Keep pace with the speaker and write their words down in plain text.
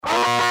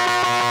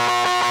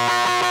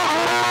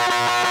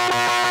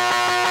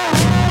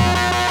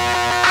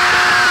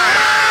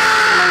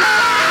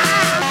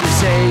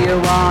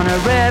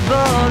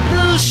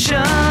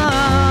revolution.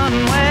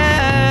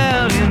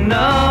 Well, you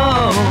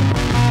know,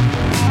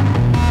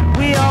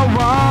 we all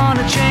want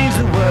to change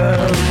the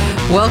world.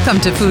 Welcome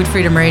to Food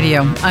Freedom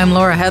Radio. I'm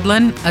Laura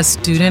Hedlund, a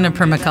student of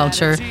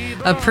permaculture,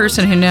 a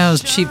person who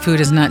knows cheap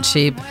food is not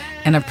cheap,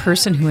 and a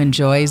person who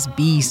enjoys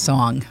bee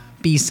song.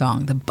 Bee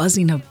song, the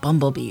buzzing of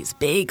bumblebees,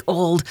 big,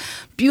 old,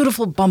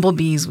 beautiful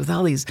bumblebees with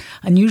all these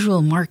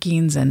unusual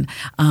markings, and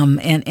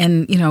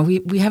you know,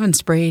 we haven't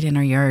sprayed in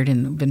our yard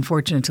and been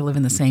fortunate to live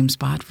in the same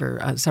spot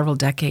for several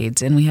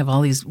decades, and we have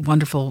all these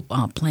wonderful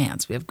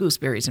plants. We have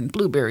gooseberries and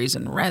blueberries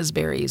and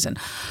raspberries and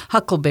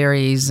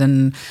huckleberries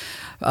and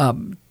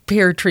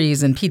pear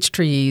trees and peach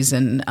trees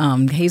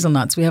and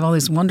hazelnuts. We have all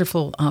this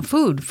wonderful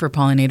food for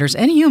pollinators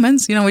and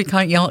humans. You know, we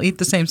can't all eat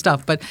the same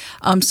stuff. But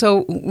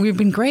so we've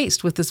been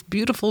graced with this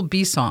beautiful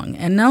bee song.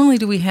 And not only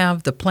do we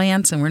have the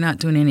plants and we're not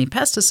doing any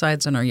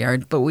pesticides in our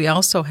yard, but we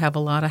also have a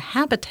lot of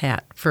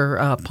habitat for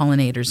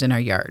pollinators in our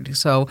yard.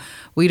 So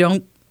we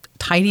don't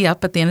tidy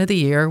up at the end of the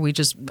year. We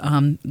just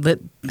let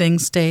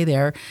things stay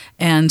there.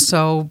 And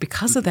so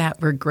because of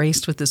that, we're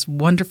graced with this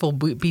wonderful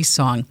bee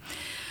song.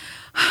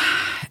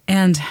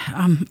 And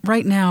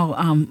right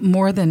now,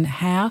 more than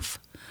half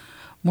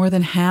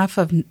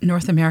of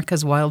North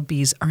America's wild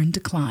bees are in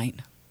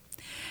decline,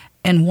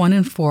 and 1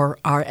 in 4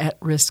 are at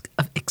risk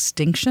of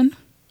extinction.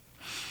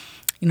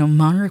 You know,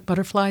 monarch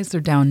butterflies,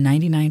 they're down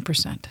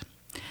 99%.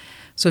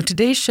 So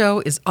today's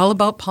show is all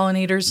about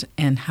pollinators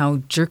and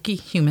how jerky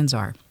humans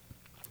are.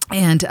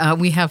 And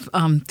we have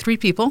 3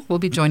 people will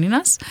be joining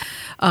us.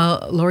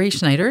 Laurie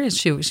Schneider,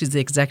 she's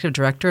the executive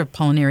director of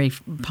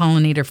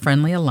Pollinator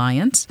Freidly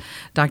Alliance.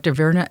 Dr.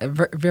 Vera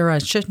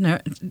Krischik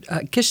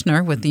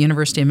with the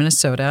University of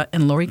Minnesota,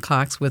 and Lori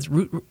Cox with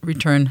Root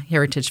Return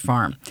Heritage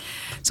Farm.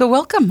 So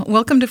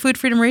welcome to Food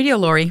Freedom Radio,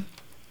 Laurie.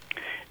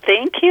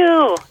 Thank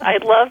you. I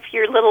love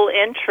your little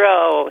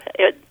intro.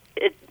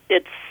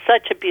 It's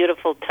such a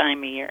beautiful time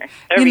of year.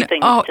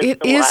 Everything is just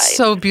it alive. is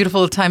so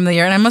beautiful time of the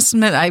year. And I must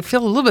admit, I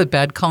feel a little bit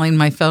bad calling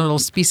my fellow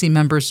species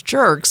members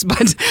jerks,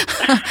 but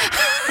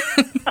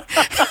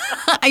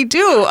I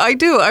do.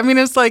 I mean,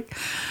 it's like,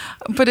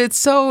 but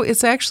it's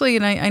actually,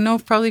 and I know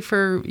probably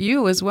for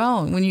you as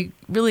well, when you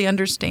really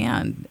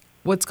understand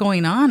what's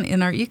going on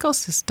in our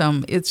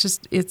ecosystem, it's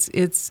just,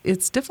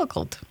 it's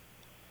difficult.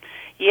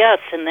 Yes,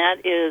 and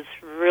that is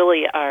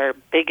really our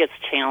biggest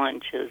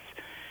challenge, is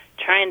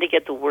trying to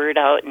get the word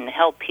out and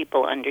help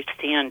people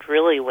understand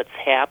really what's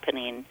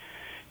happening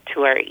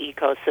to our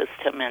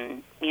ecosystem,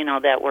 and, you know,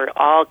 that we're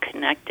all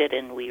connected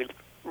and we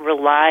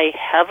rely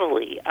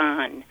heavily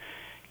on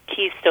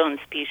keystone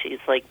species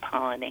like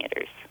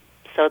pollinators.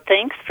 So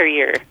thanks for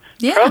your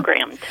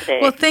program today.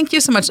 Well, thank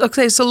you so much.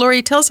 Okay, so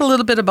Laurie, tell us a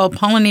little bit about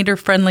Pollinator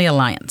Freidly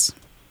Alliance.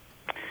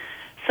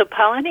 So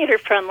Pollinator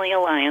Freidly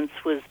Alliance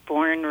was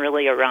born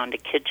really around a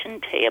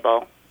kitchen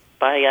table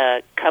by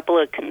a couple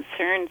of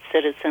concerned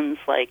citizens,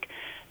 like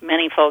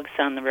many folks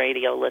on the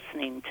radio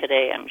listening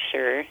today, I'm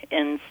sure,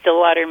 in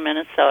Stillwater,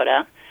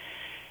 Minnesota.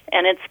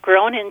 And it's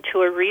grown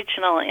into a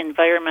regional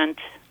environment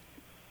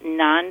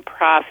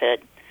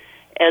nonprofit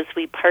as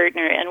we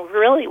partner, and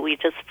really we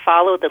just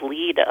follow the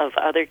lead of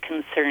other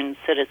concerned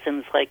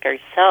citizens like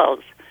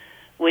ourselves,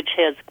 which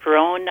has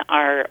grown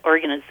our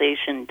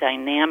organization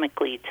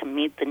dynamically to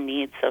meet the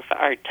needs of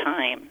our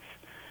times.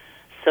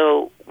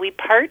 So we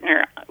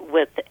partner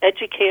with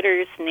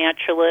educators,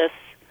 naturalists,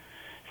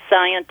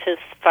 scientists,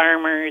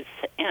 farmers,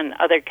 and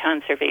other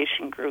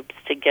conservation groups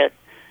to get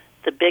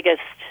the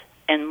biggest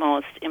and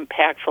most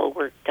impactful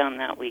work done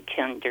that we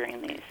can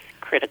during these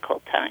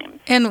critical times.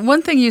 And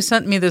one thing you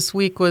sent me this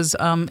week was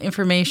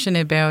information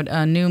about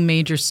new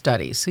major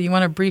studies. So you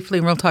want to briefly,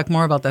 and we'll talk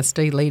more about that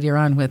study later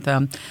on with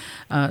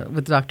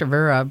Dr.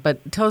 Vera,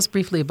 but tell us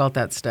briefly about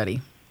that study.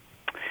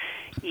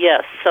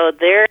 Yes, so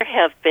there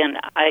have been,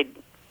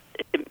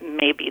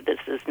 maybe this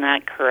is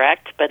not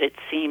correct, but it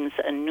seems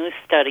a new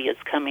study is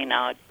coming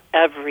out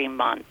every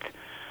month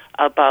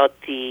about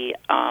the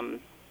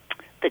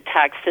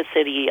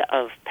toxicity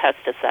of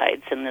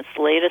pesticides. And this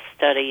latest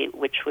study,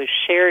 which was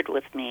shared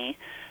with me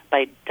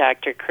by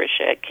Dr.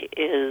 Krischik,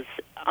 is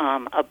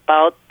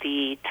about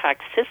the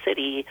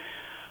toxicity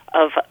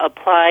of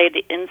applied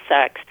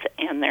insects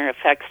and their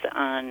effects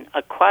on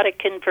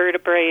aquatic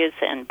invertebrates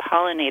and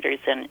pollinators,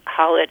 and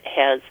how it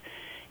has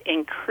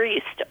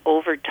increased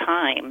over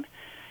time,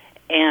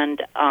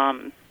 and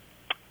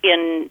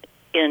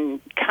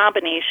in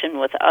combination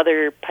with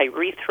other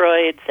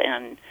pyrethroids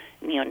and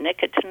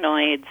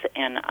neonicotinoids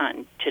and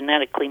on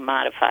genetically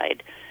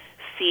modified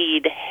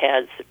feed,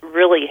 has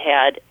really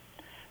had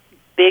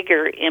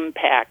bigger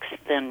impacts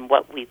than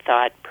what we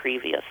thought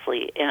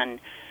previously. And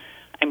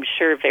I'm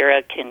sure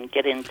Vera can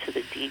get into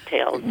the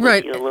details.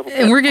 Right, with you a little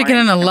and bit we're going to more.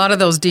 get into a lot of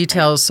those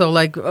details. So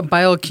like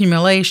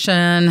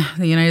bioaccumulation,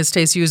 the United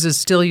States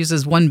still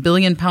uses 1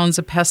 billion pounds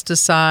of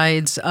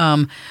pesticides.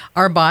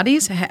 Our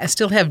bodies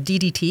still have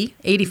DDT.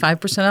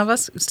 85% of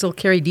us still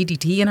carry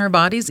DDT in our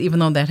bodies, even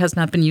though that has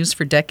not been used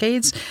for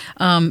decades.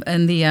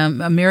 And the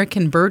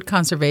American Bird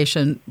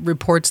Conservation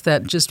reports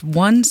that just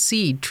one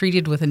seed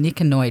treated with a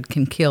nicotinoid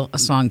can kill a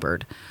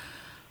songbird.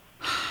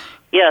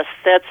 Yes,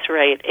 that's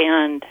right.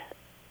 And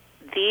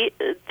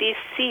these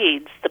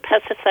seeds, the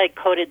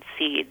pesticide-coated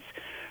seeds,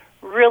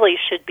 really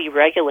should be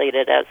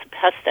regulated as a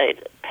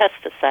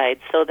pesticide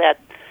so that,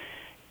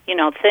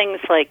 things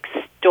like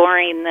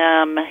storing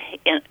them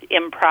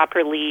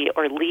improperly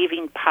or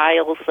leaving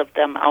piles of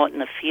them out in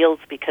the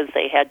fields because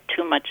they had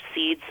too much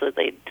seed, so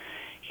they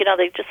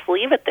just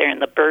leave it there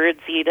and the birds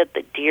eat it,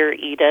 the deer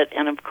eat it.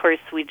 And of course,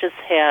 we just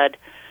had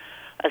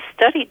a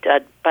study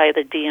done by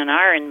the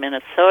DNR in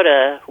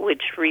Minnesota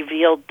which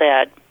revealed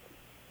that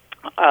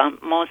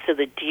most of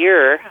the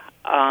deer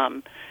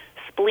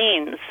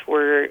spleens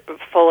were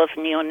full of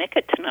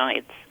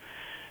neonicotinoids.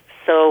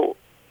 So,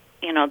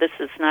 this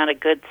is not a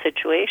good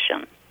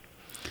situation.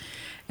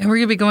 And we're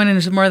going to be going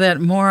into more of that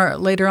more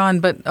later on.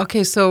 But,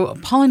 okay, so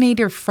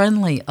Pollinator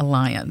Freidly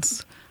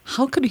Alliance.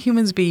 How could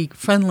humans be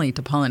friendly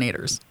to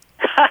pollinators?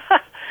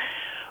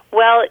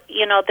 Well,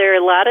 there are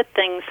a lot of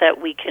things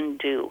that we can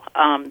do.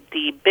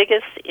 The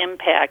biggest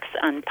impacts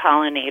on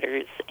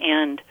pollinators,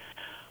 and,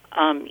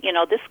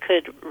 this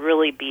could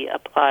really be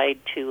applied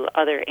to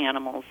other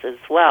animals as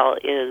well,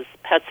 is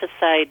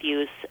pesticide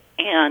use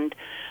and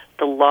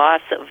the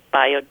loss of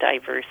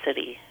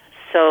biodiversity.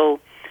 So,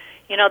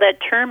 that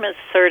term is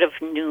sort of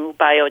new,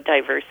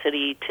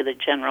 biodiversity, to the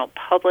general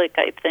public,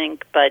 I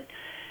think, but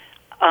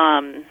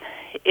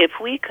if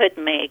we could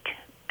make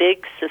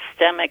big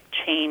systemic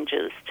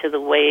changes to the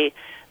way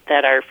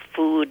that our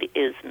food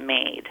is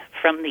made,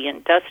 from the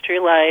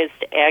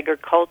industrialized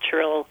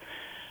agricultural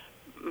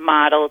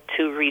model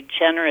to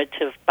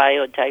regenerative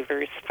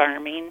biodiverse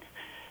farming,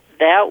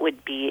 that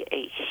would be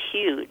a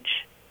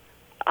huge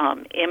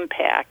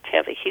impact,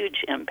 have a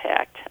huge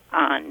impact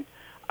on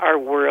our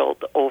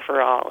world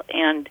overall.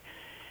 And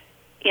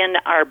in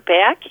our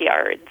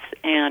backyards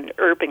and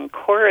urban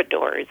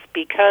corridors,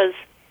 because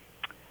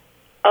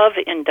of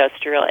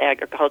industrial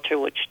agriculture,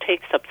 which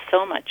takes up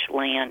so much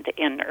land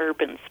in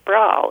urban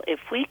sprawl, if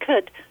we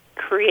could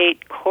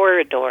create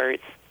corridors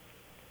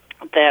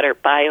that are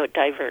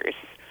biodiverse,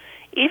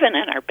 even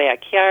in our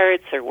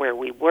backyards or where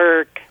we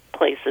work,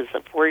 places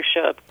of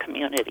worship,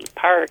 community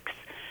parks,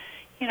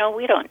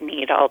 we don't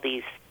need all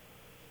these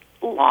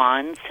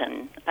lawns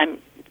and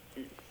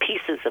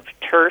pieces of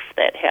turf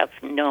that have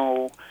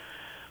no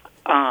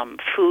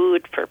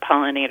food for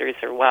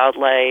pollinators or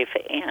wildlife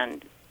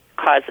and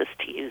cause us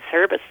to use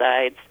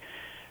herbicides.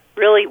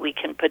 Really, we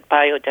can put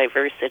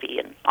biodiversity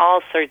in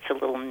all sorts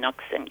of little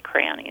nooks and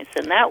crannies,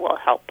 and that will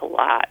help a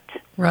lot.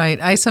 Right.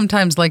 I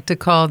sometimes like to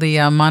call the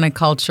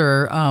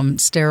monoculture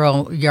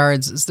sterile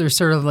yards, they're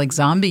sort of like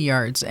zombie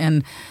yards,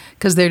 and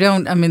because they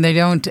don't,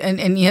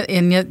 and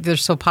yet they're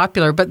so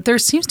popular. But there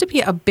seems to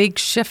be a big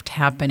shift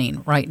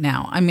happening right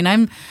now. Do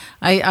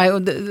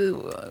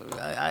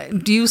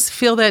you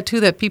feel that too,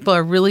 that people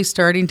are really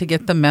starting to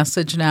get the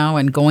message now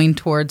and going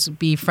towards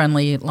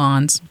bee-friendly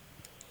lawns?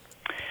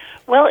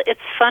 Well, it's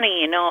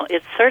funny,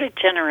 it's sort of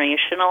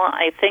generational.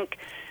 I think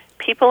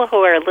people who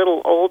are a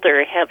little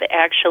older have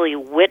actually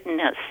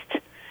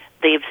witnessed,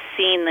 they've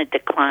seen the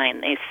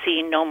decline. They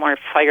see no more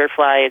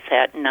fireflies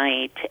at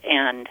night,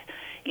 and,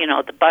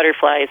 the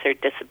butterflies are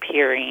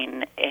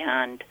disappearing,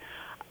 and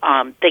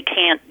they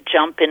can't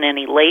jump in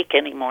any lake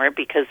anymore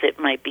because it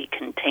might be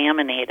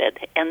contaminated.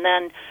 And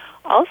then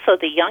also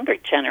the younger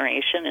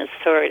generation is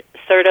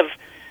sort of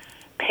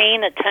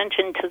paying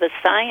attention to the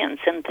science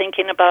and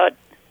thinking about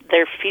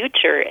their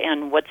future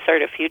and what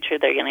sort of future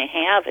they're going to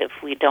have if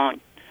we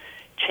don't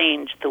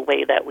change the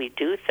way that we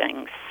do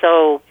things.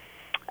 So,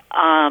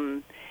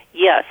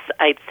 yes,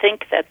 I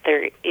think that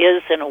there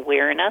is an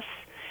awareness.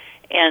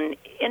 And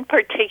in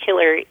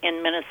particular,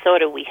 in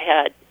Minnesota, we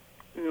had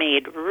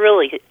made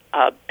really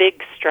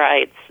big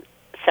strides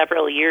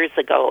several years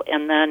ago,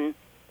 and then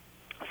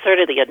sort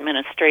of the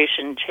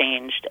administration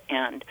changed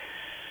and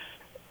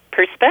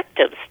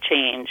perspectives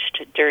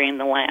changed during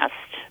the last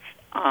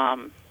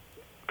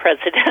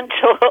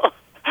presidential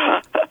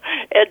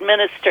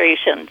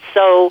administration.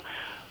 So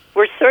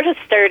we're sort of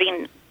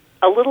starting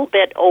a little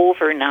bit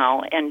over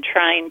now and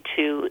trying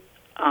to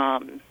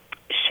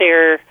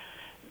share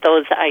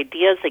those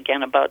ideas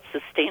again about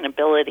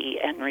sustainability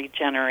and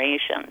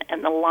regeneration.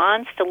 And the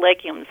Lawns to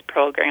Legumes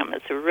program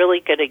is a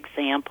really good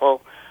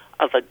example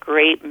of a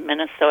great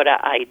Minnesota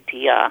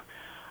idea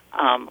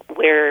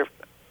where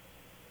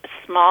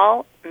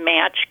small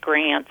match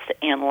grants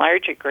and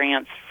larger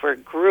grants for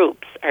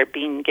groups are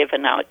being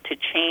given out to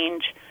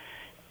change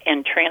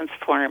and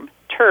transform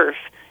turf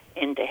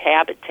into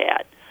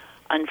habitat.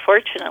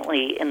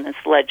 Unfortunately, in this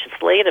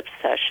legislative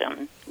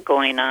session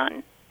going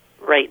on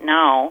right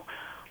now,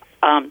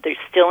 they're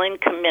still in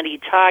committee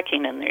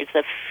talking, and there's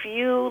a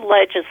few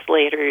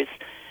legislators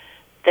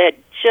that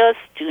just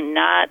do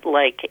not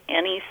like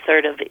any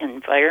sort of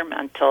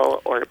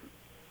environmental or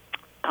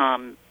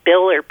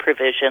bill or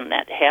provision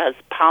that has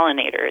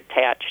pollinator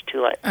attached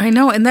to it. I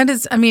know, and that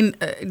is,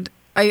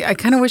 I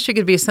kind of wish there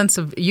could be a sense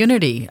of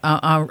unity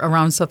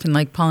around something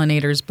like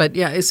pollinators. But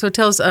yeah, so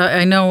tell us,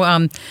 I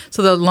know,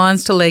 so the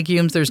lawns to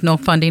legumes, there's no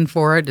funding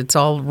for it. It's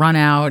all run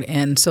out.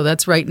 And so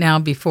that's right now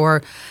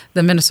before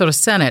the Minnesota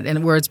Senate,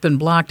 and where it's been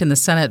blocked in the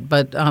Senate.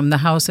 But the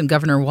House and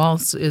Governor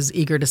Walz is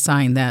eager to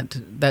sign that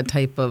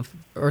type of,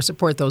 or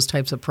support those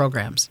types of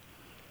programs.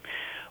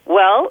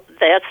 Well,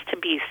 that's to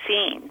be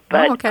seen.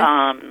 But, okay.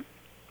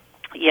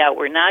 Yeah,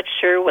 we're not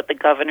sure what the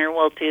governor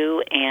will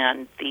do,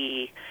 and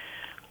the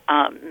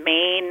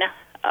main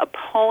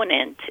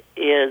opponent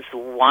is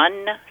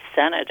one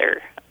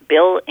senator,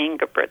 Bill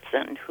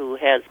Ingebrigtsen, who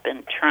has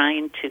been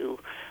trying to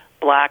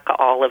block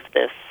all of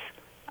this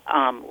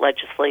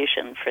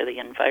legislation for the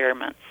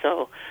environment.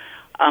 So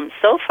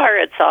far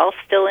it's all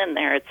still in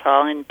there. It's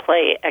all in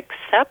play,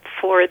 except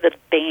for the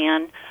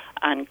ban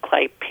on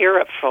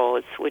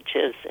clypyrifos, which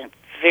is a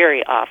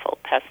very awful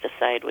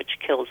pesticide which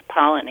kills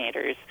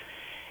pollinators,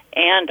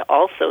 and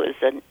also is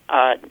a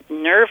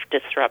nerve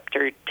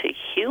disruptor to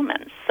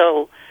humans.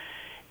 So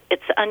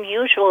it's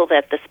unusual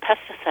that this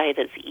pesticide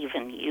is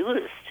even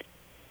used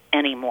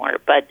anymore,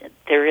 but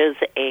there is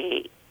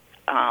a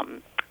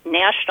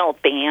national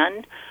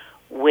ban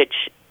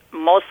which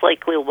most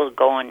likely will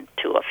go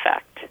into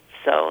effect.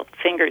 So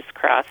fingers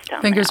crossed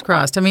on Fingers that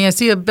crossed. one. I mean, I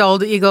see a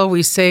bald eagle.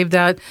 We saved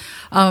that.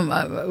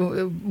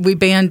 We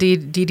banned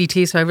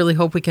DDT, so I really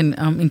hope we can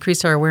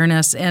increase our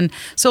awareness. And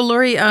so,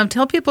 Laurie,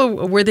 tell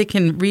people where they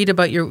can read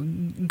about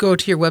go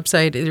to your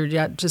website. There's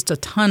just a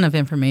ton of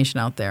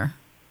information out there.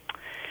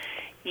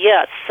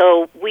 Yes,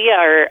 so we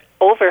are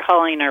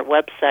overhauling our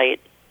website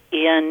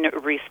in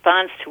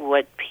response to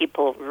what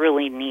people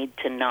really need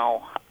to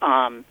know.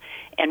 And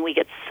we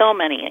get so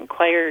many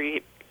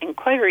inquiries.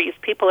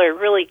 People are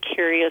really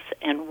curious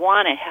and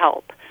want to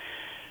help.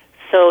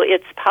 So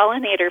it's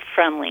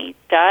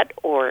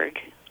pollinatorfriendly.org,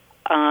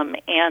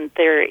 and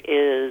there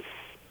is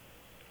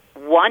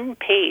one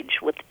page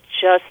with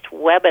just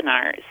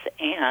webinars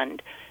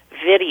and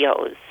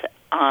videos,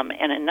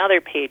 and another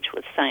page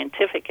with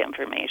scientific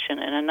information,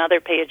 and another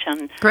page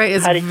on Great,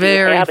 it's how to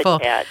very do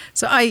habitat. full.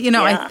 So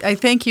I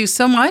thank you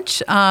so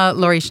much,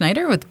 Laurie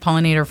Schneider with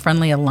Pollinator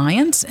Freidly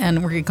Alliance,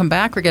 and we're going to come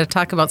back. We're going to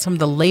talk about some of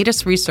the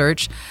latest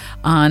research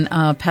on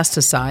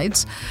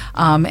pesticides,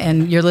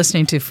 and you're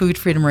listening to Food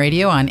Freedom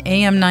Radio on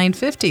AM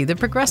 950, the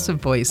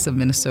progressive voice of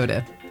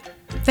Minnesota.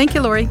 Thank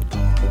you, Laurie.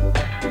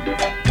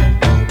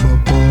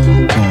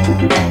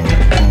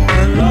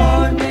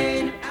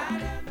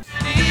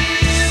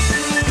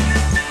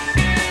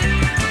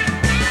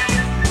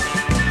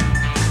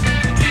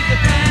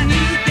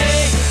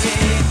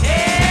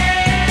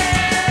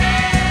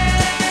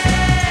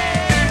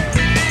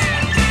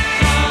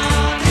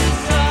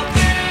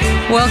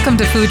 Welcome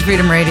to Food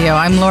Freedom Radio.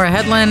 I'm Laura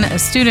Hedlund, a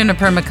student of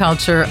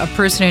permaculture, a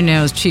person who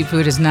knows cheap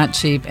food is not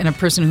cheap, and a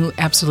person who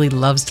absolutely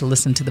loves to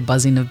listen to the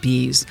buzzing of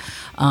bees.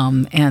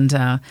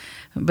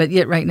 But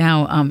yet right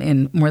now,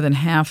 in more than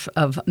half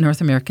of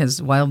North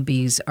America's wild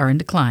bees are in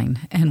decline,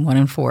 and 1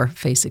 in 4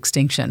 face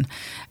extinction.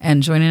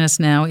 And joining us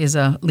now is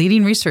a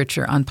leading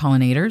researcher on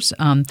pollinators,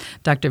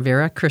 Dr.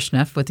 Vera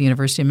Krischik with the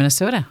University of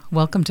Minnesota.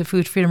 Welcome to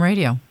Food Freedom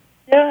Radio.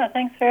 Yeah,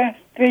 thanks for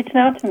reaching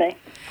out to me.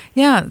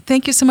 Yeah,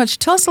 thank you so much.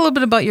 Tell us a little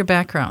bit about your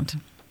background.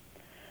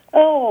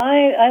 Oh,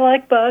 I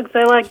like bugs.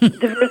 I like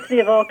diversity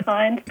of all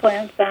kinds,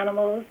 plants,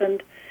 animals,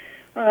 and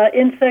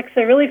insects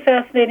are really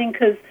fascinating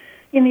because,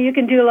 you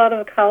can do a lot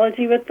of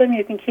ecology with them.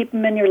 You can keep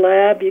them in your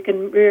lab. You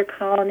can rear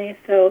colonies.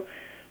 So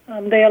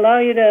they allow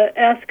you to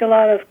ask a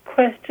lot of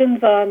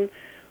questions on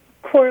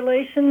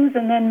correlations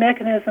and then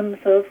mechanisms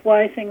of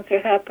why things are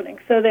happening.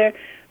 So they're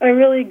a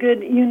really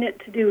good unit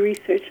to do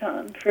research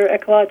on for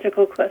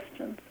ecological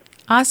questions.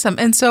 Awesome.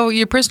 And so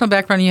your personal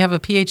background, you have a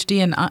PhD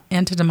in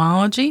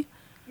entomology?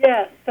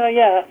 Yes. So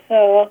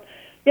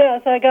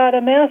I got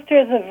a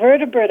master's of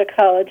vertebrate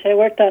ecology. I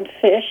worked on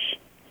fish.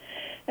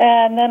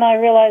 And then I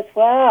realized,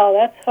 wow,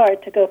 that's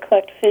hard to go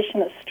collect fish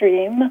in a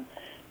stream.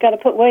 Got to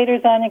put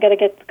waders on. You got to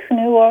get the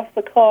canoe off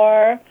the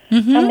car.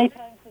 Mm-hmm. How many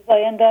times did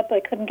I end up? I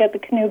couldn't get the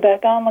canoe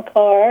back on the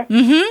car.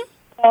 Mm-hmm.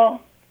 So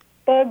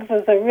bugs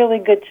was a really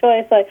good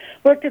choice. I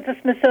worked at the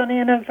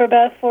Smithsonian for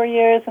about 4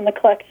 years in the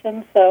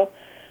collection, so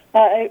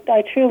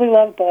I truly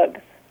love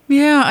bugs.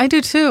 Yeah, I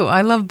do too.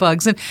 I love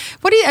bugs. And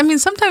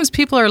sometimes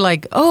people are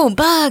like, oh,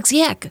 bugs,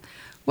 yuck.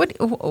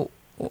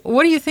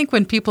 What do you think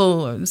when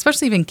people,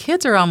 especially even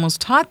kids, are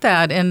almost taught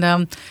that? And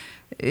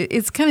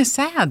it's kind of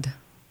sad.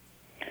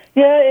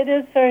 Yeah, it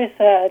is very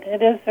sad.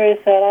 It is very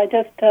sad. I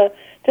just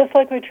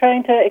like we're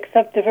trying to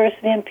accept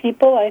diversity in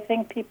people, I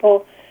think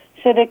people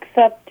should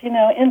accept,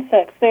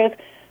 insects.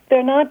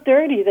 They're not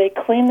dirty. They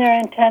clean their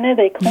antennae.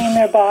 They clean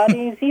their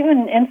bodies.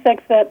 Even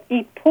insects that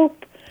eat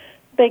poop,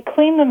 they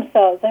clean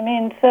themselves.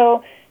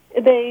 So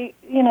they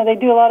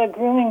do a lot of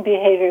grooming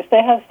behaviors.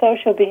 They have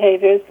social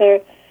behaviors.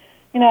 They're,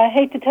 I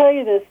hate to tell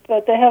you this,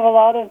 but they have a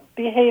lot of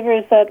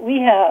behaviors that we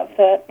have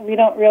that we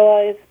don't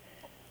realize.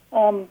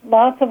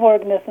 Lots of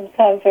organisms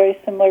have very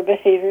similar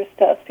behaviors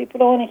to us. People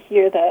don't want to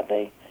hear that.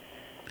 They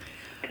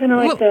kind of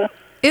like the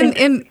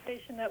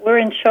expectation that we're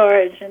in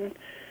charge. And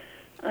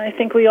I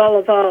think we all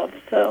evolved.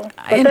 So,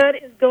 but that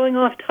is going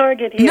off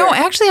target here. No,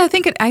 actually, I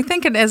think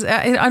it is.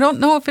 I don't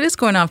know if it is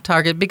going off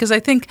target, because I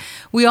think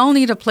we all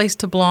need a place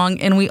to belong,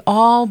 and we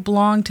all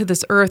belong to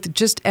this earth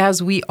just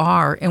as we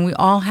are, and we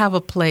all have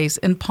a place.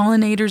 And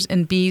pollinators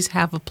and bees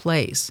have a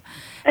place.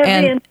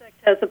 Every insect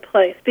has a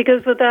place,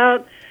 because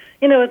without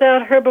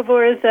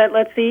herbivores that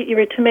let's eat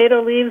your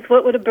tomato leaves,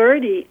 what would a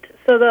bird eat?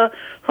 So the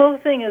whole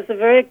thing is a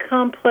very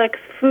complex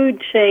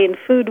food chain,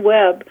 food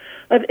web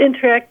of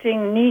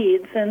interacting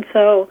needs. And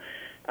so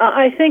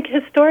I think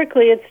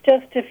historically it's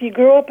just if you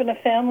grew up in a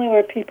family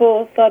where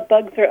people thought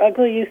bugs are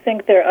ugly, you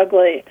think they're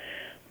ugly.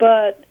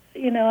 But,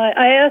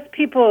 I ask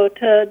people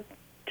to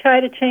try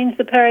to change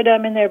the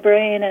paradigm in their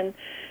brain and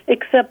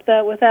accept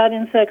that without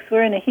insects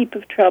we're in a heap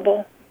of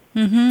trouble.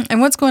 Mm-hmm.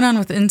 And what's going on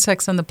with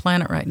insects on the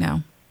planet right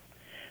now?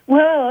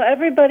 Well,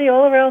 everybody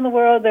all around the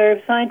world,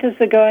 their scientists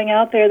are going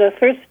out there. The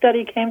first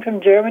study came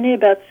from Germany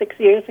about 6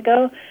 years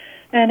ago,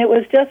 and it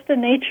was just a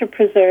nature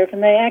preserve,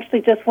 and they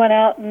actually just went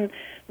out and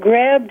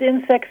grabbed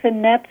insects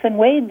in nets and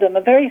weighed them.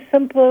 A very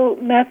simple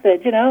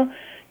method,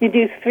 You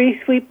do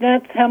 3 sweep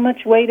nets, how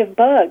much weight of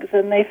bugs?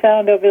 And they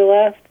found over the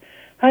last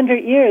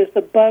 100 years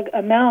the bug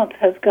amount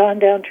has gone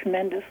down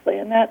tremendously,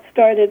 and that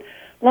started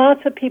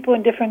lots of people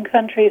in different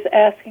countries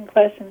asking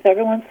questions.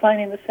 Everyone's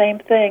finding the same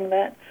thing,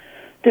 that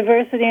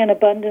diversity and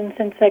abundance,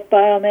 insect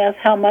biomass,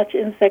 how much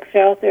insects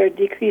are out there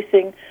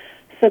decreasing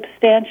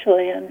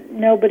substantially, and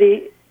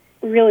nobody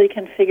really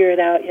can figure it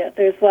out yet.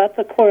 There's lots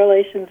of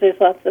correlations, there's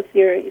lots of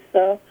theories.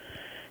 So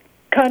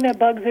kind of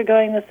bugs are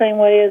going the same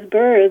way as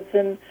birds,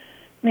 and,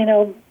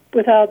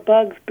 without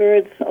bugs,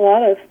 birds, a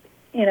lot of,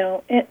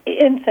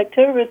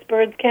 insectivorous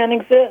birds can't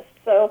exist.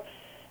 So,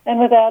 and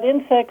without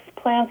insects,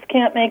 plants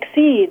can't make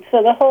seeds.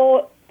 So the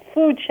whole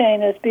food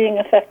chain is being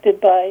affected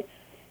by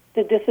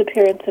the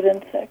disappearance of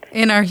insects.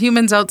 And are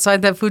humans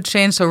outside that food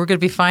chain, so we're going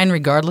to be fine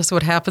regardless of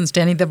what happens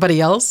to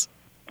anybody else?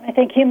 I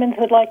think humans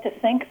would like to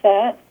think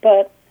that,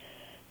 but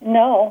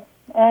no.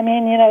 I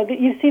mean,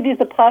 you see these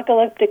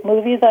apocalyptic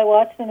movies. I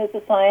watched them as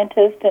a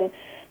scientist, and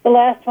the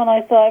last one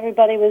I saw,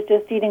 everybody was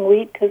just eating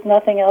wheat because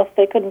nothing else.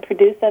 They couldn't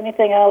produce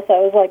anything else. I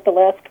was like the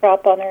last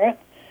crop on Earth.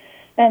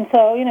 And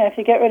so, if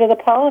you get rid of the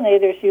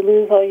pollinators, you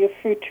lose all your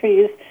fruit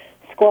trees,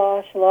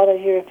 squash, a lot of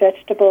your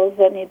vegetables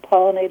that need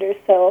pollinators.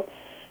 So,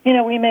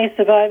 we may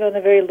survive on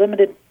a very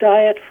limited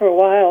diet for a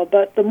while,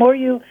 but the more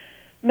you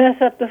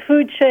mess up the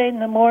food chain,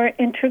 the more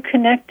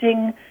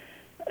interconnecting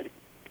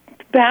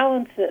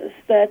balances,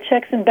 the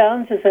checks and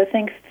balances, I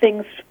think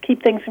things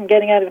keep things from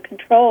getting out of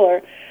control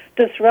or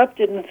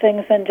disrupted, and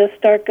things then just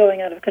start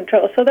going out of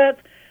control. So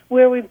that's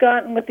where we've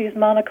gotten with these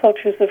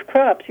monocultures of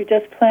crops. You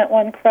just plant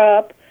one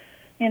crop,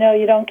 you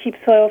don't keep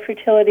soil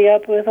fertility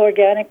up with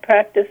organic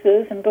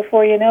practices, and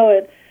before you know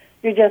it,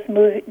 you're just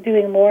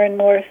doing more and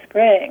more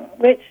spraying,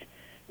 which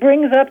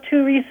brings up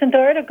 2 recent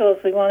articles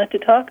we wanted to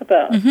talk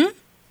about. Mm-hmm.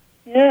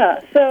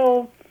 Yeah,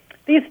 so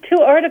these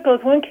 2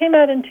 articles, one came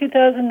out in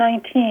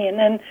 2019,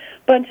 and a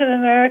bunch of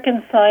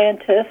American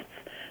scientists.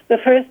 The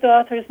first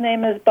author's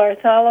name is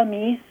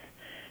Bartholomew,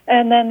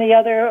 and then the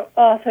other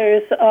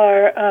authors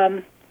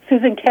are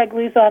Susan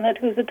Kegley's on it,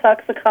 who's a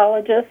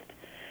toxicologist,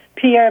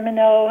 Pierre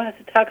Minot,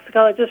 who's a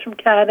toxicologist from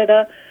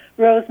Canada,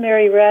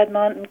 Rosemary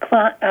Radmont, and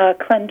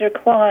Clender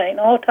Klein,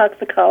 all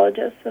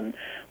toxicologists,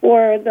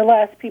 or the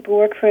last people who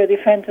work for the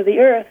Friends of the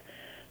Earth.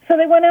 So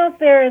they went out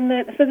there,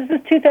 so this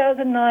is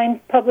 2009,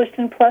 published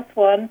in PLOS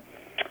ONE,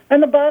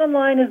 and the bottom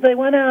line is they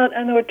went out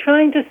and they were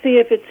trying to see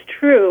if it's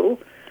true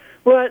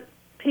what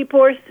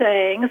people are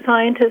saying,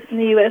 scientists in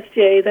the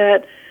USDA,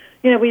 that,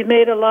 we've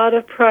made a lot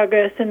of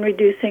progress in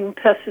reducing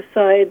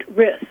pesticide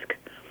risk.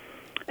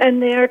 And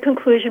their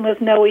conclusion was,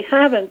 no, we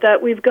haven't,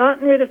 that we've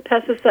gotten rid of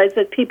pesticides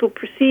that people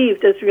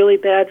perceived as really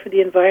bad for the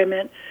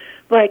environment,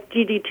 like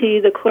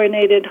DDT, the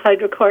chlorinated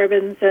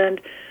hydrocarbons, and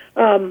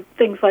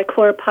things like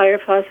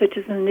chlorpyrifos, which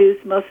is in the news.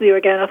 Most of the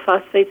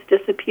organophosphates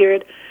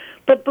disappeared.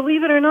 But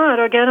believe it or not,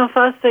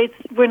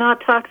 organophosphates were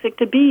not toxic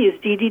to bees.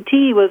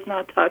 DDT was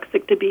not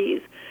toxic to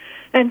bees.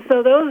 And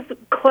so those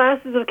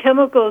classes of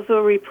chemicals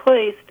were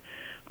replaced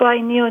by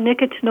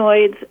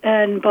neonicotinoids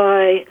and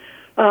by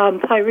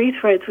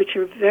pyrethroids, which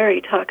are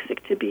very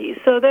toxic to bees.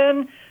 So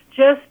then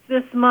just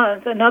this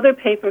month, another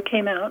paper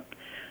came out,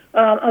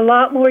 a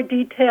lot more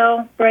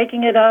detail,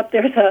 breaking it up.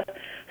 There's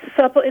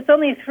it's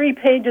only 3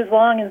 pages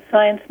long in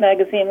Science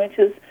magazine, which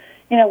is,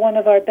 one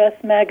of our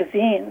best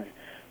magazines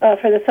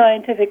for the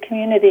scientific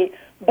community.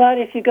 But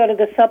if you go to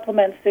the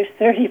supplements, there's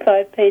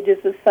 35 pages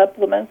of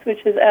supplements,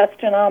 which is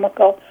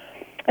astronomical.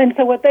 And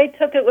so what they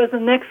took it was the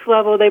next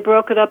level. They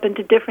broke it up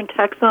into different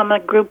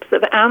taxonomic groups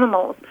of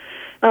animals,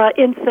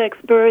 insects,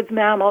 birds,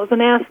 mammals,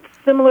 and asked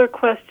similar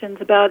questions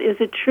about, is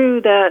it true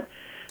that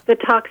the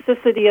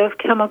toxicity of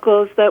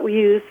chemicals that we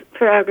use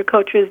for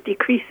agriculture is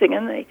decreasing?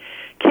 And they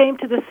came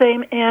to the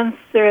same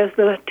answer as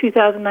the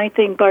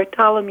 2019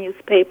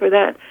 Bartholomew's paper,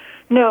 that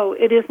no,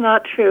 it is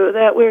not true,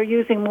 that we're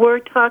using more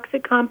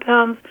toxic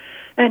compounds,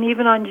 and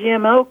even on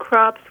GMO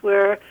crops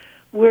where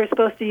we're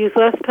supposed to use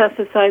less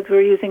pesticides,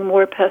 we're using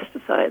more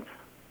pesticides.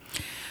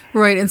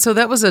 Right, and so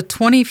that was a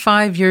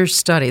 25-year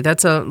study.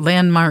 That's a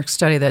landmark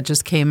study that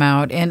just came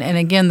out. And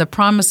again, the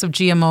promise of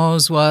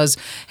GMOs was,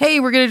 hey,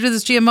 we're going to do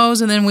this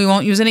GMOs and then we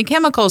won't use any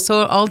chemicals,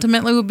 so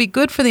ultimately it will be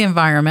good for the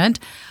environment.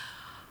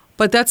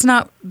 But that's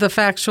not the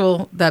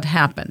factual that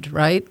happened,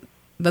 right?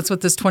 That's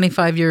what this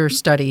 25-year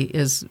study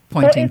is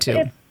pointing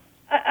to.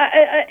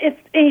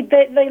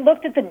 They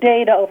looked at the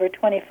data over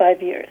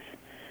 25 years.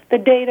 The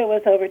data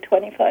was over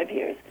 25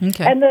 years.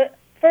 Okay. And the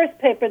first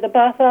paper, the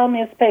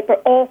Bartholomew's paper,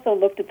 also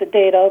looked at the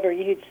data over a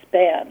huge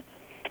span.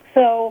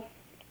 So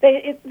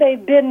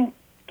they've been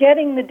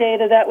getting the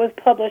data that was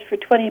published for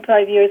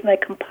 25 years, and they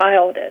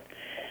compiled it.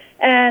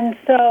 And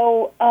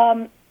so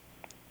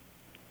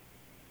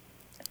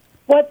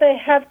what they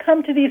have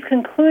come to these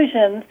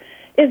conclusions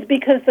is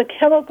because the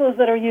chemicals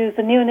that are used,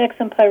 the neonics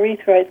and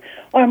pyrethroids,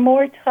 are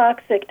more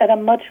toxic at a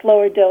much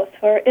lower dose.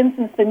 For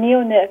instance, the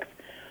neonics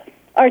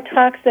are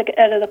toxic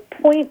at a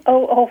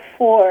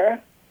 0.004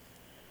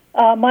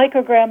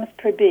 micrograms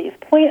per B.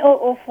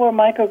 0.004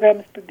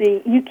 micrograms per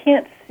B, you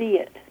can't see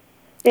it.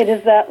 It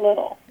is that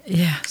little.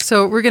 Yeah,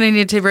 so we're going to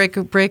need to take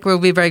a break. We'll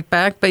be right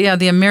back. But yeah,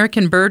 the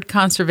American Bird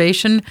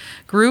Conservation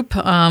Group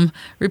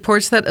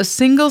reports that a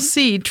single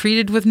seed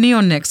treated with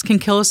neonics can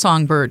kill a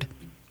songbird.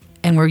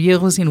 And we're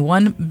using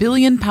 1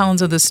 billion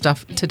pounds of this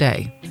stuff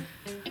today.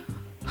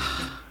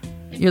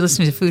 You're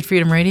listening to Food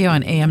Freedom Radio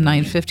on AM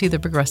 950, the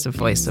progressive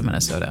voice of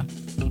Minnesota.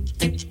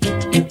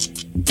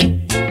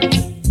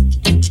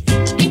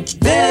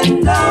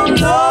 Bend down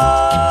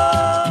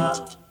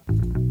low.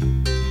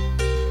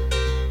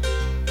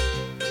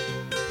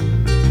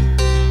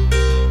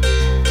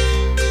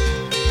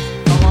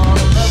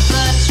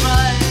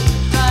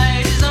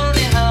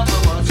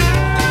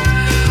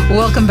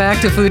 Welcome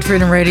back to Food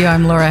Freedom Radio.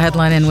 I'm Laura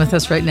Hedlund, and with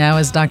us right now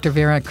is Dr.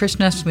 Vera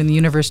Krischik from the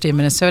University of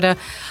Minnesota.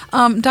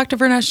 Dr.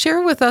 Vera,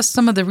 share with us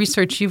some of the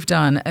research you've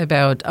done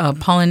about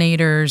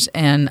pollinators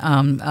and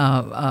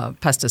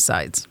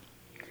pesticides.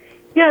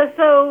 Yeah,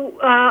 so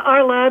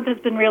our lab has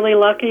been really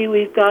lucky.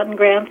 We've gotten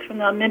grants from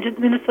the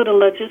Minnesota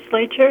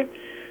legislature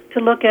to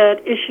look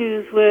at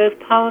issues with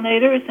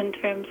pollinators in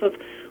terms of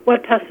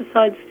what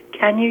pesticides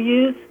can you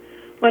use,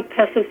 what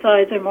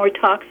pesticides are more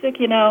toxic.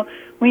 You know,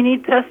 we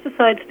need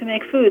pesticides to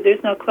make food.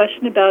 There's no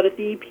question about it.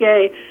 The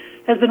EPA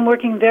has been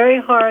working very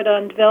hard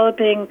on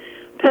developing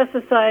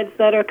pesticides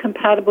that are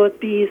compatible with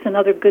bees and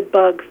other good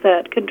bugs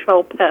that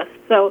control pests.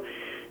 So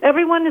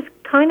everyone is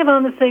kind of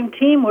on the same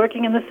team,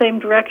 working in the same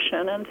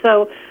direction. And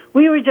so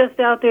we were just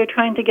out there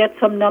trying to get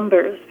some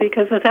numbers,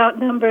 because without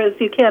numbers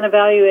you can't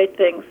evaluate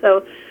things.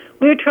 So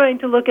we were trying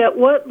to look at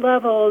what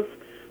levels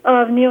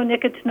of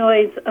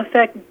neonicotinoids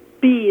affect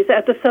bees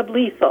at the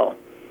sublethal.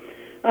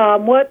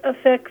 What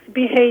affects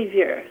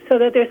behavior, so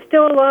that they're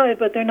still alive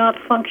but they're not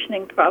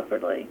functioning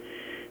properly.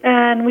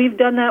 And we've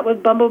done that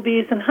with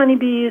bumblebees and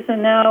honeybees,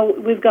 and now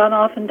we've gone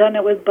off and done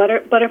it with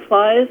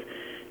butterflies.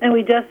 And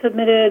we just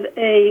submitted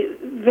a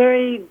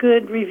very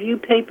good review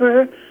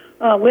paper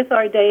with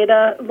our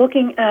data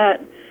looking at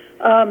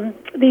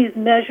these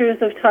measures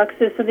of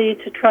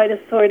toxicity to try to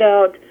sort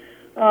out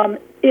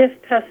if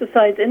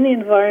pesticides in the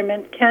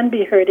environment can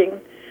be hurting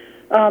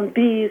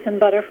bees and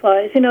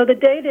butterflies. You know, the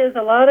data is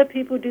a lot of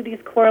people do these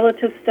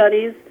correlative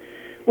studies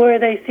where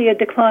they see a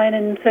decline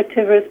in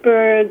insectivorous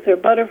birds or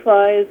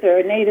butterflies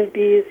or native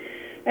bees,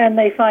 and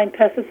they find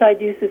pesticide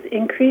use is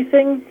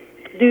increasing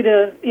due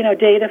to, you know,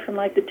 data from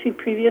like the 2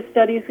 previous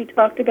studies we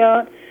talked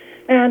about,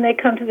 and they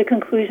come to the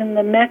conclusion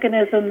the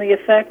mechanism, the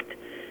effect,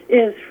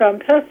 is from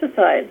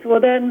pesticides.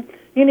 Well, then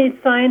you need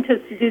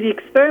scientists to do the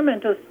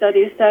experimental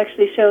studies to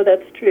actually show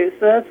that's true.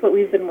 So that's what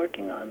we've been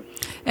working on.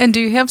 And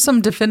do you have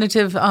some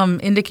definitive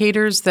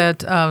indicators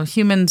that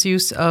humans'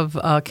 use of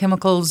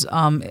chemicals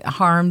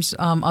harms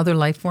other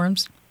life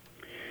forms?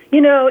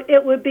 You know,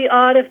 it would be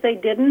odd if they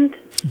didn't,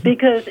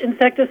 because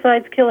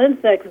insecticides kill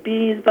insects.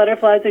 Bees,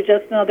 butterflies are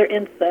just another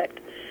insect.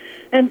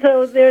 And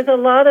so there's a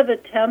lot of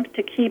attempt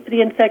to keep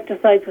the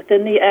insecticides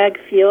within the ag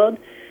field,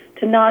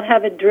 to not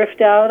have it drift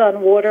out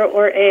on water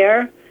or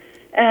air.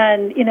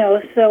 And, you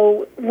know,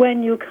 so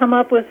when you come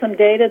up with some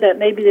data that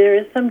maybe there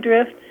is some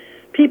drift,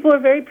 people are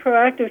very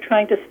proactive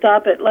trying to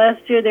stop it.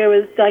 Last year there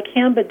was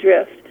dicamba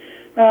drift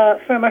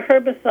from a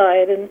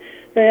herbicide, and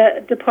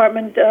the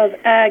Department of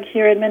Ag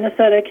here in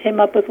Minnesota came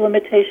up with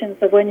limitations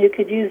of when you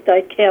could use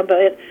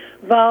dicamba. It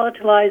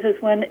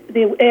volatilizes when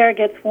the air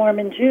gets warm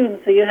in June,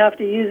 so you have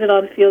to use it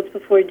on fields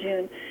before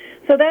June.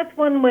 So that's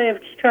one way of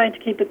trying to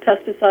keep a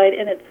pesticide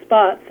in its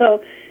spot.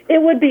 So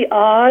it would be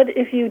odd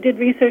if you did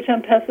research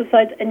on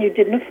pesticides and you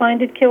didn't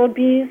find it killed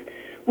bees.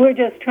 We're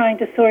just trying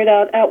to sort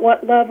out at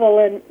what level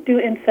and do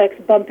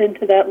insects bump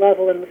into that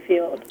level in the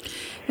field.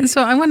 And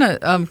so I want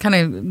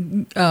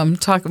to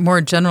talk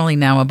more generally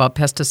now about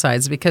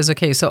pesticides because,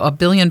 okay, so 1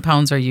 billion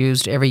pounds are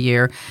used every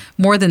year.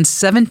 More than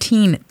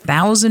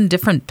 17,000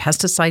 different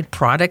pesticide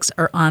products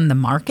are on the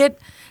market,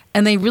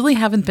 and they really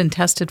haven't been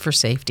tested for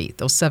safety,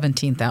 those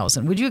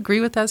 17,000. Would you agree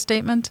with that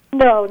statement?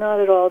 No, not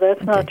at all.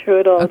 That's not true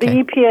at all. Okay.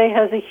 The EPA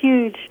has a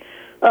huge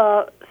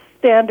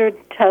standard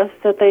test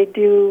that they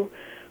do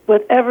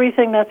with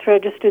everything that's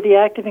registered, the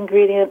active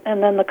ingredient,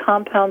 and then the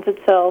compounds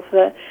itself.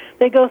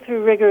 They go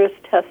through rigorous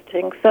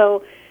testing.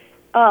 So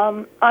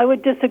I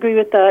would disagree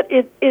with that.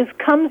 It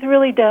comes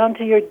really down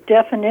to your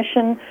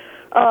definition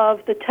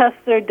of the tests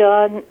that are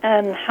done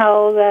and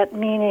how that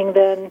meaning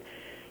then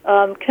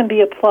can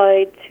be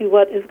applied to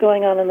what is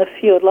going on in the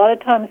field. A lot of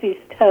times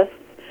these tests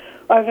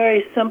are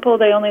very simple.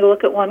 They only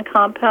look at one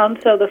compound.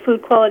 So the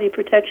Food Quality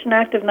Protection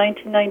Act of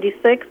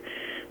 1996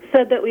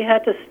 said that we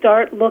had to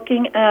start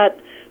looking at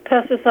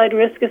pesticide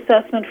risk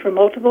assessment for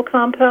multiple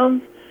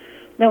compounds.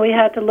 Then we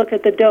had to look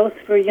at the dose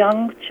for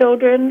young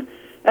children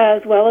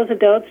as well as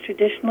adults.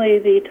 Traditionally,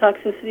 the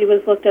toxicity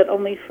was looked at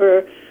only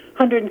for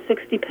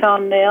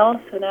 160-pound males.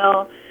 So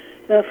now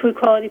the Food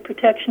Quality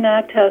Protection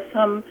Act has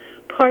some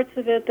parts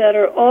of it that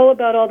are all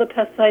about all the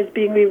pesticides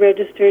being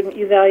re-registered and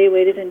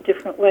evaluated in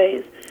different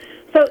ways.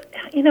 So,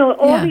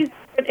 all these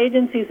different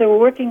agencies are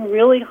working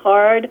really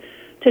hard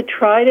to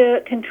try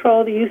to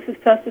control the use of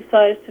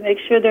pesticides to make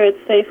sure they're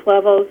at safe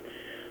levels.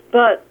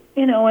 But,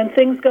 when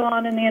things go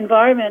on in the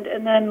environment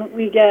and then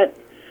we get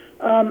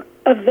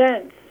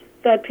events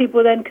that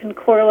people then can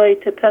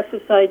correlate to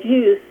pesticide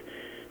use,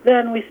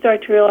 then we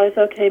start to realize,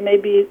 okay,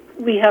 maybe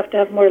we have to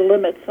have more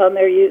limits on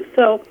their use.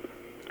 So,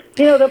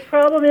 the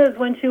problem is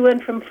once you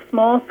went from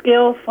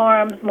small-scale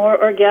farms,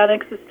 more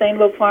organic,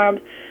 sustainable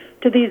farms,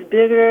 to these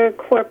bigger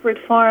corporate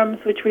farms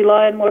which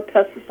rely on more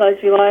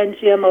pesticides, rely on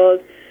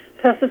GMOs,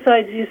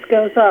 pesticide use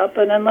goes up,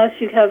 and unless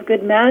you have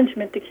good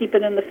management to keep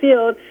it in the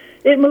field,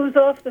 it moves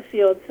off the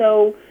field.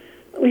 So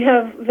we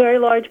have very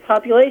large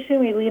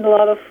population, we need a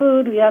lot of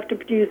food, we have to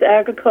produce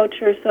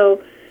agriculture,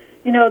 so,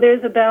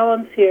 there's a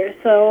balance here.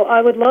 So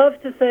I would love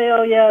to say,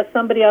 oh, yeah,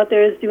 somebody out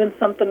there is doing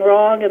something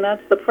wrong, and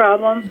that's the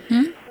problem.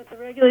 Mm-hmm. But the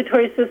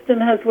regulatory system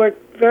has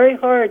worked very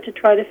hard to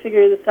try to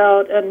figure this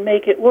out and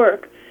make it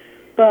work.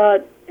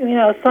 But,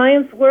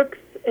 science works.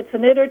 It's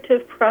an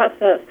iterative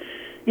process.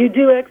 You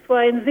do X,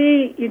 Y, and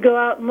Z, you go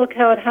out and look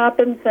how it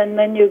happens, and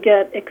then you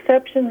get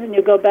exceptions, and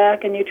you go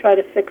back and you try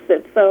to fix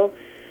it. So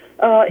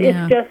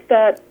it's just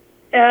that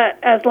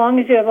as long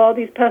as you have all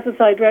these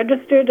pesticides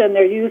registered and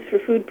they're used for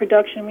food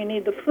production, we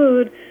need the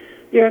food,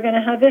 you're going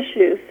to have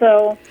issues.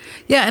 So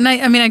yeah, and I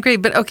agree.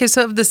 But okay,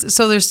 so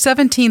there's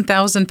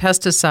 17,000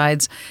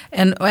 pesticides,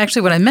 and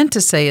actually, what I meant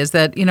to say is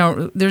that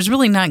there's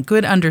really not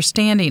good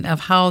understanding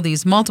of how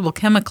these multiple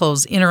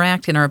chemicals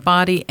interact in our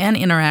body and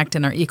interact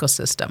in our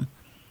ecosystem.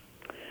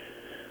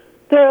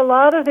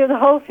 There's a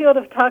whole field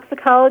of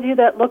toxicology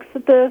that looks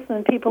at this,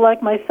 and people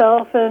like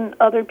myself and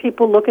other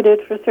people look at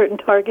it for certain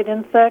target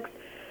insects.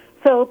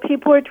 So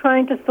people are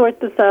trying to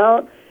sort this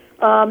out.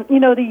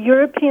 The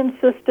European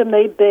system,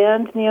 they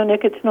banned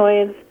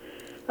neonicotinoids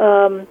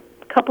a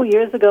couple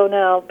years ago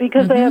now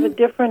because they have a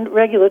different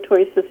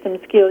regulatory system,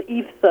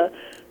 EFSA,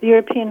 the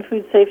European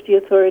Food Safety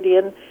Authority,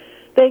 and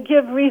they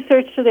give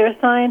research to their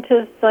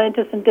scientists.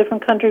 Scientists in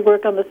different countries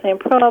work on the same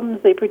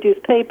problems. They produce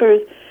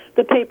papers.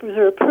 The papers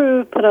are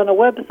approved, put on a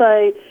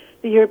website.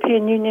 The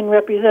European Union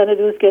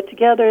representatives get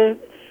together,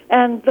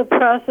 and the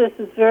process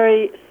is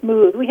very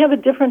smooth. We have a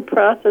different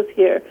process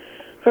here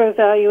for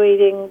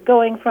evaluating,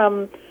 going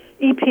from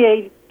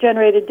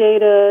EPA-generated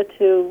data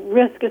to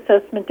risk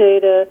assessment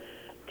data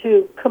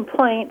to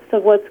complaints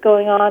of what's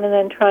going on and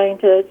then trying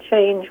to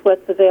change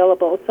what's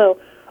available. So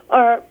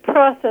our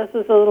process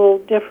is a little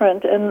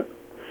different and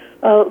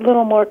a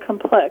little more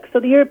complex. So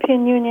the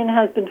European Union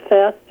has been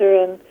faster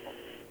in,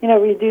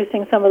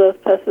 reducing some of those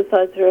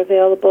pesticides that are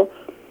available.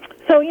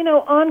 So,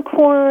 on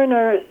corn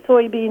or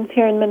soybeans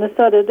here in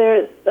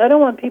Minnesota, I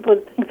don't want people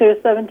to think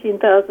there's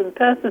 17,000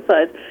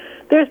 pesticides.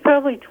 There's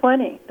probably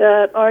 20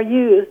 that are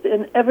used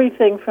in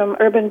everything from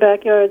urban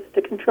backyards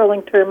to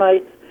controlling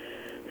termites.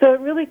 So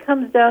it really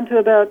comes down to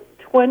about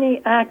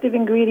 20 active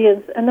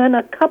ingredients, and then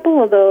a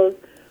couple of those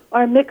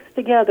are mixed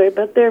together,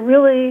 but there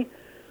really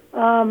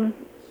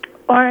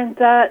aren't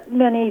that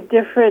many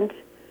different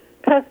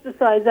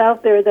pesticides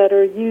out there that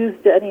are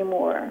used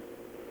anymore.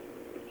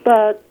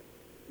 But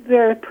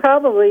there are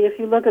probably, if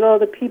you look at all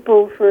the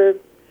people for,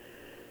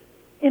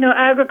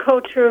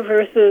 agriculture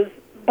versus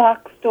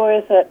box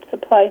stores that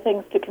supply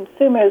things to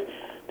consumers,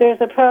 there's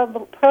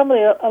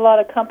probably a lot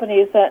of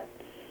companies that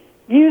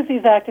use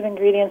these active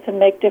ingredients and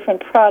make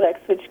different products,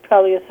 which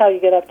probably is how you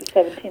get up to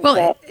 17,000.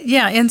 Well,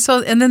 yeah,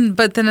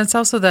 but then it's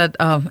also that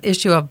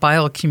issue of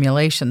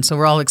bioaccumulation. So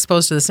we're all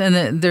exposed to this,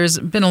 and there's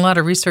been a lot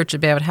of research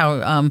about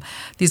how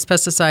these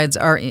pesticides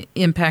are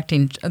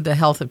impacting the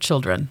health of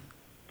children.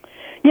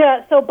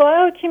 Yeah, so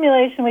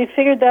bioaccumulation, we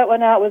figured that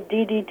one out with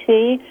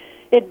DDT.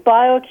 It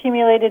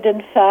bioaccumulated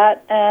in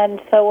fat,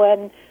 and so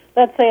when,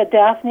 let's say, a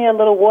daphnia, a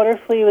little water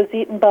flea, was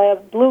eaten by a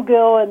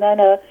bluegill, and then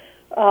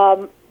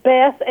a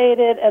bass ate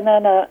it, and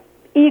then a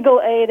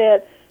eagle ate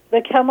it,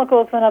 the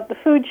chemicals went up the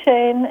food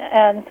chain,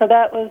 and so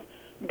that was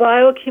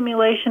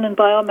bioaccumulation and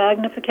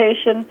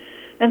biomagnification.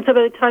 And so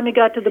by the time you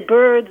got to the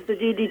birds, the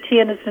DDT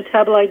and its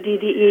metabolite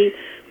DDE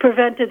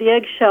prevented the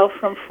eggshell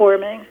from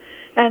forming.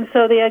 And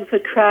so the eggs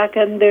would crack,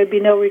 and there'd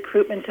be no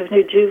recruitment of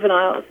new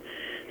juveniles.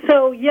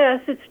 So,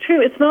 yes, it's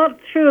true. It's not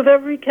true of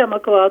every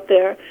chemical out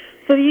there.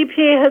 So the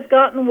EPA has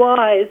gotten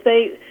wise.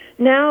 They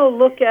now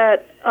look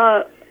at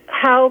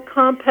how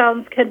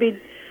compounds can be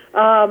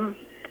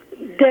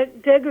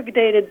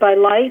degraded by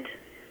light,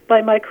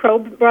 by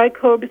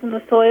microbes in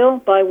the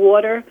soil, by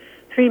water,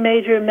 3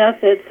 major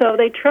methods. So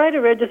they try to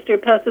register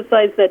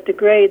pesticides that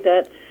degrade,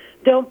 that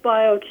don't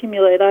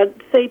bioaccumulate. I'd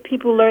say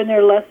people learn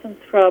their lessons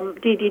from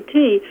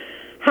DDT.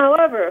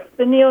 However,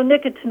 the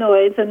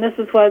neonicotinoids, and this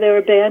is why they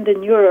were banned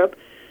in Europe,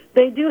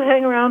 they do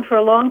hang around for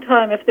a long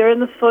time. If they're in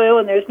the soil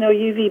and there's no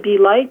UVB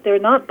light, they're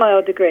not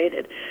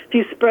biodegraded. If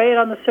you spray it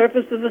on the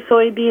surface of the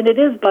soybean, it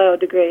is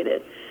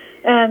biodegraded.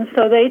 And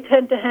so they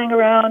tend to hang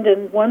around,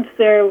 and once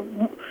they're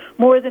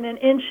more than an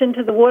inch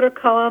into the water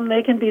column,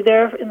 they can be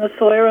there in the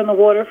soil and the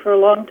water for a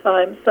long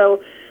time.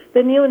 So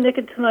the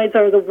neonicotinoids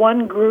are the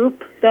one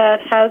group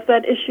that has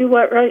that issue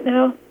right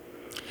now.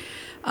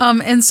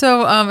 And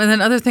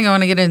then other thing I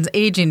want to get into is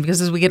aging, because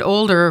as we get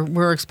older,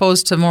 we're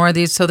exposed to more of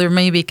these. So there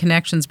may be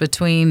connections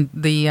between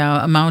the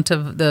amount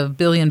of the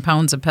billion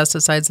pounds of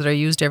pesticides that are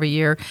used every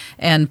year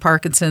and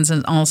Parkinson's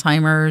and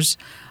Alzheimer's.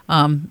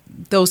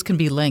 Those can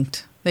be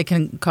linked. They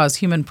can cause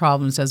human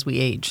problems as we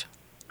age.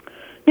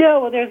 Yeah,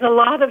 well, there's a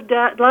lot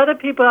of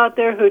people out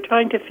there who are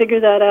trying to figure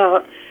that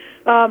out.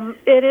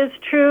 It is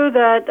true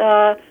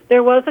that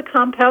there was a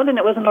compound, and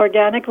it was an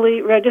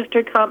organically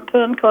registered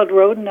compound called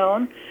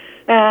rhodonone.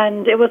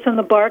 And it was in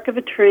the bark of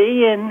a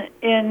tree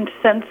in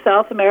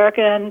South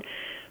America, and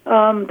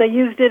they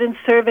used it in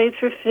surveys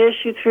for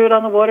fish. You threw it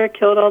on the water,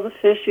 killed all the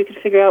fish. You could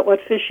figure out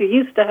what fish you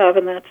used to have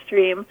in that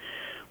stream.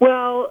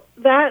 Well,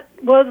 that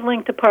was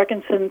linked to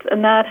Parkinson's,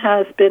 and that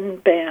has been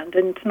banned,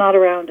 and it's not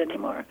around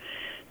anymore.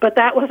 But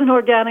that was an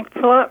organic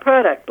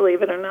product,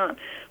 believe it or not.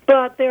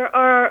 But there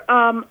are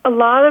a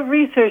lot of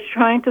research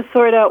trying to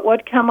sort out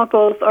what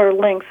chemicals are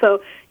linked.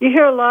 So you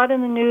hear a lot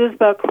in the news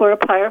about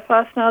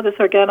chlorpyrifos now, this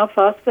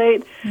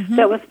organophosphate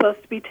that was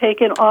supposed to be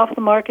taken off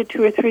the market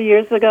 2 or 3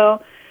 years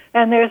ago.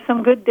 And there's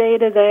some good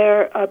data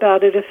there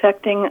about it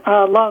affecting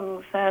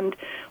lungs and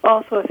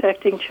also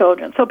affecting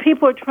children. So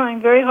people are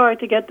trying very hard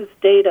to get this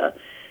data.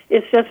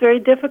 It's just very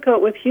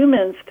difficult with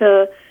humans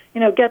to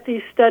get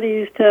these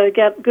studies to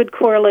get good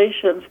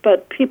correlations,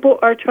 but people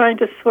are trying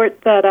to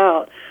sort that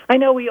out. I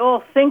know we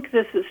all think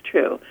this is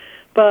true,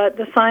 but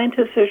the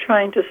scientists are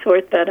trying to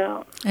sort that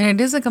out. And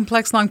it is a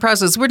complex, long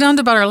process. We're down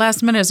to about our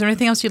last minute. Is there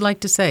anything else you'd like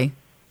to say?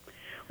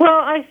 Well,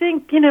 I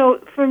think,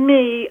 for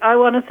me, I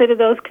want to say to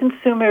those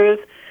consumers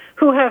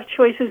who have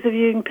choices of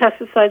using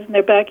pesticides in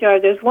their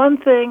backyard, there's one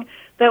thing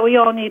that we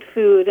all need: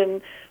 food,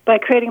 and by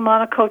creating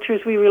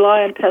monocultures, we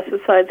rely on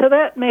pesticides. So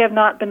that may have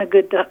not been a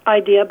good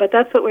idea, but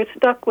that's what we're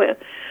stuck with.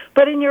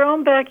 But in your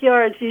own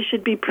backyards, you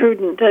should be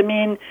prudent. I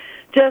mean,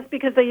 just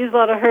because they use a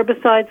lot of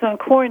herbicides on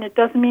corn, it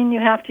doesn't mean you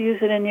have to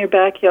use it in your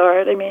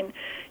backyard. I mean,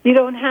 you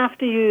don't have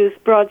to use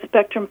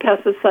broad-spectrum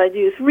pesticide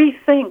use.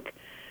 Rethink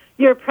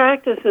your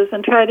practices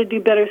and try to do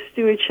better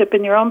stewardship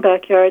in your own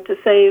backyard to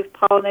save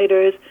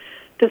pollinators,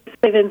 to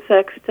save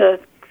insects, to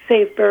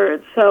save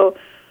birds. So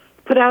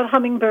put out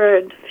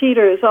hummingbird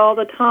feeders all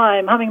the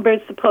time.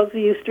 Hummingbirds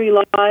supposedly used to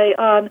rely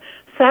on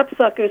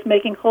sapsuckers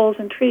making holes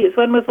in trees.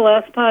 When was the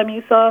last time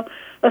you saw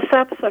a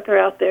sapsucker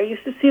out there? You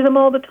used to see them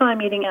all the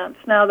time eating ants.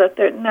 Now that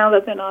they're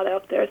not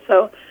out there.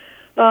 So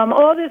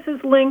all this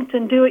is linked,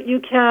 and do what you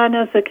can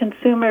as a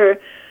consumer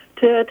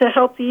to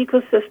help the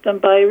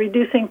ecosystem by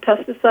reducing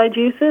pesticide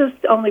uses.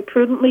 Only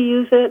prudently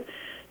use it,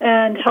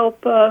 and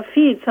help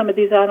feed some of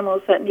these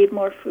animals that need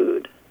more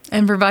food.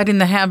 And providing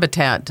the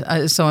habitat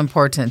is so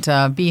important,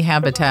 bee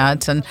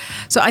habitats. And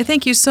so I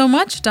thank you so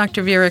much,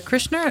 Dr. Vera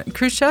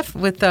Krischik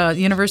with the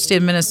University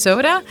of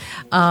Minnesota.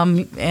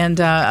 And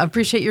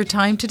appreciate your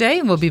time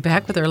today. We'll be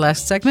back with our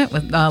last segment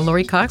with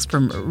Laurie Cox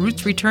from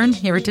Roots Return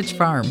Heritage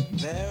Farm.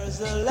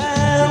 There's a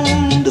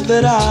land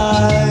that I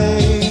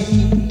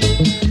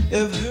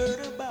have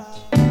heard about.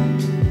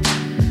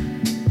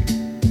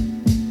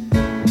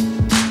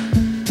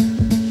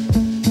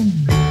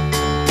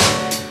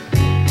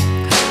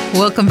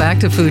 Welcome back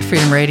to Food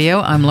Freedom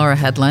Radio. I'm Laura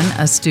Hedlund,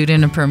 a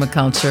student of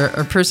permaculture,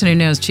 a person who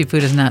knows cheap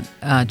food is not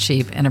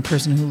cheap, and a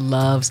person who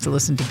loves to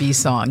listen to bee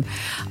song.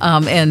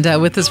 And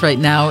with us right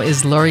now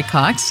is Laurie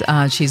Cox.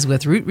 She's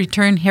with Root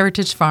Return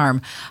Heritage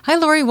Farm. Hi,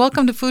 Laurie.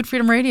 Welcome to Food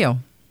Freedom Radio.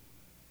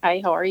 Hi,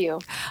 how are you?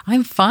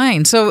 I'm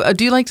fine. So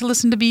do you like to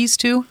listen to bees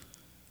too?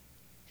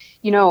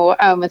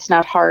 It's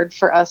not hard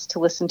for us to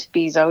listen to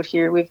bees out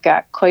here. We've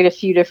got quite a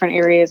few different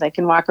areas I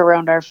can walk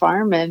around our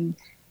farm, and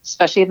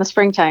especially in the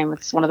springtime,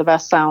 it's one of the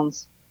best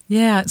sounds.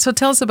 Yeah. So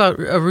tell us about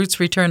Roots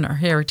Return or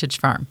Heritage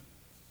Farm.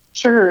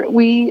 Sure.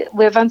 We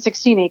live on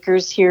 16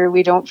 acres here.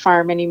 We don't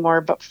farm anymore,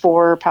 but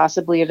 4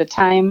 possibly at a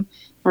time.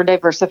 We're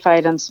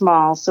diversified and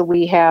small. So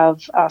we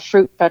have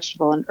fruit,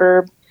 vegetable, and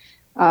herb.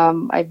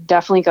 I've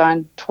definitely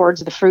gone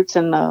towards the fruits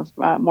in the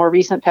more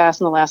recent past,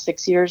 in the last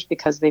 6 years,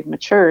 because they've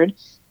matured.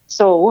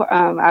 So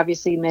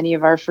obviously many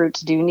of our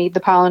fruits do need the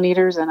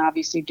pollinators, and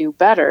obviously do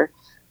better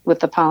with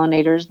the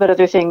pollinators, but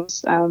other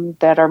things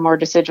that are more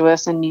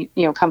deciduous and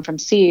come from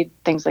seed,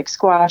 things like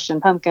squash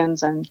and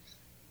pumpkins and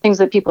things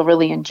that people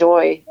really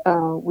enjoy.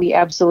 We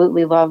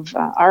absolutely love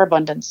our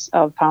abundance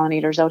of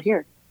pollinators out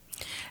here.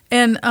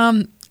 And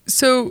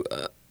so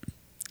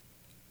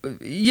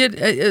Yet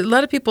a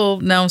lot of people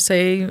now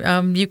say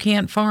you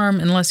can't farm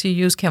unless you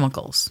use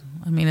chemicals.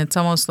 I mean, it's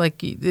almost like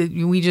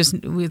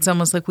it's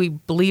almost like we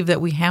believe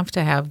that we have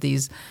to have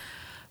these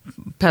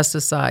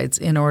pesticides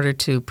in order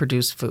to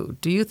produce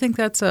food. Do you think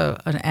that's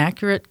an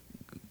accurate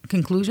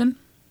conclusion?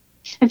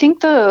 I think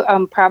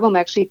the problem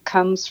actually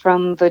comes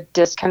from the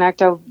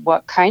disconnect of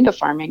what kind of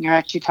farming you're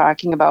actually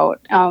talking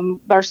about.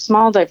 Our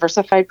small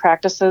diversified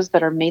practices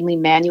that are mainly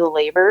manual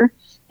labor,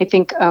 I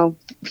think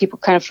people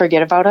kind of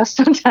forget about us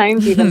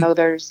sometimes, even though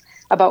there's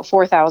about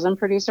 4,000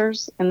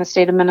 producers in the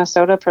state of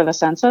Minnesota per the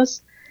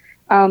census.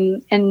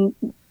 And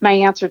my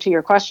answer to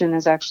your question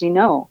is actually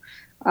no.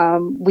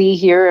 We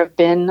here have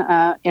been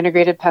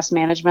integrated pest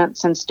management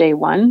since day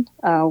one.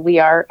 We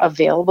are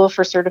available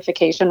for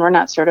certification. We're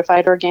not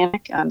certified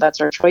organic. That's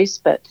our choice,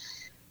 but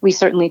we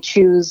certainly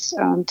choose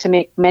to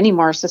make many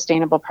more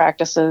sustainable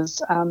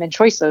practices and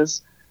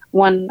choices.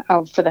 One,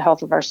 for the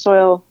health of our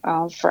soil,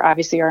 for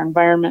obviously our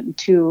environment, and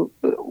two,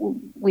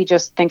 we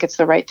just think it's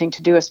the right thing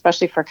to do,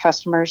 especially for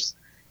customers,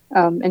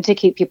 and to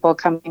keep people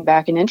coming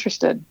back and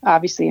interested,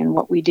 obviously, in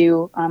what we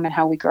do and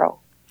how we grow.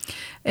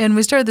 And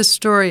we started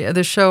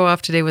the show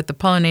off today with the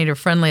Pollinator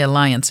Freidly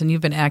Alliance, and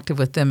you've been active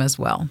with them as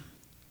well.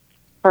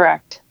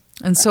 Correct.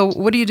 And so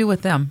what do you do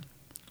with them?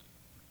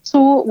 So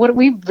what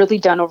we've really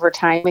done over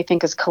time, I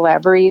think, is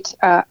collaborate.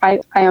 I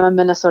am a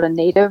Minnesota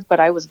native,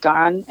 but I was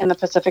gone in the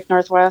Pacific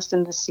Northwest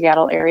in the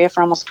Seattle area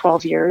for almost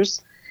 12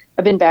 years.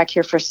 I've been back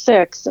here for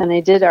 6, and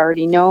I did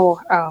already know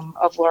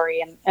of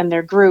Laurie and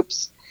their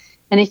groups.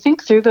 And I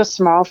think through those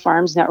small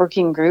farms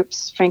networking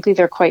groups, frankly,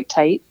 they're quite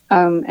tight.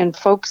 And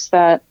folks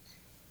that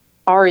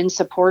are in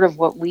support of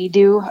what we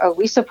do,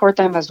 we support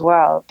them as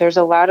well. There's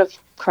a lot of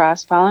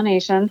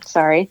cross-pollination,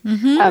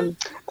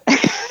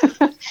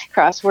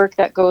 cross work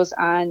that goes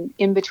on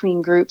in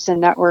between groups and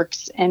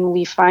networks, and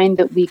we find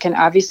that we can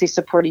obviously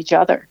support each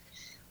other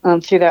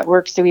through that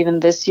work. So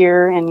even this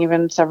year and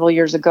even several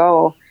years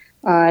ago,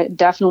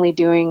 definitely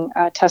doing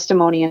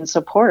testimony and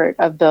support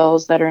of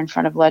bills that are in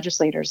front of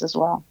legislators as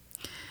well.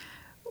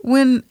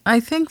 When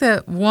I think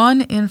that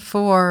 1 in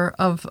 4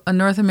 of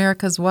North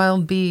America's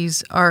wild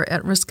bees are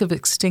at risk of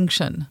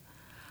extinction,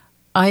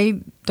 I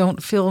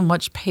don't feel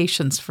much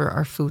patience for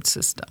our food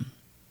system.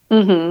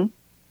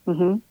 Mm-hmm.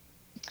 Mm-hmm.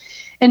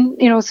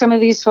 And, some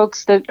of these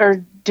folks that are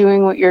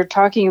doing what you're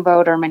talking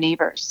about are my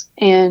neighbors.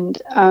 And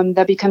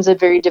that becomes a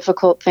very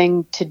difficult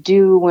thing to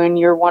do when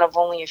you're one of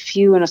only a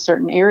few in a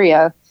certain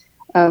area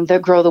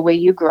that grow the way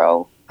you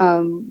grow.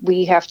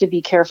 We have to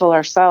be careful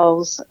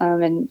ourselves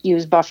and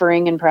use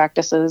buffering and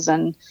practices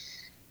and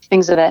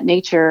things of that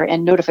nature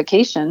and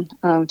notification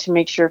to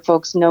make sure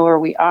folks know where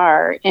we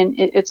are. And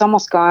it's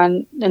almost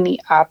gone in the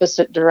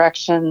opposite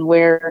direction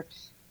where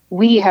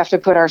we have to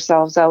put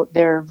ourselves out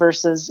there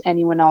versus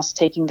anyone else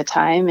taking the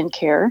time and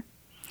care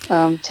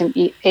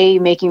to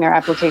making their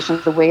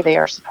applications the way they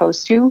are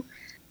supposed to.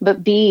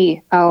 But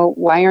B,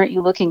 why aren't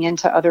you looking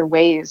into other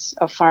ways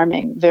of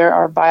farming? There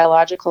are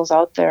biologicals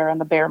out there on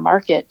the bear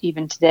market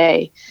even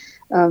today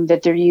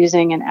that they're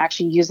using and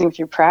actually using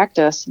through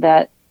practice,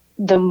 that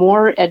the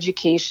more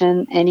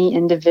education any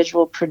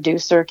individual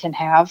producer can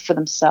have for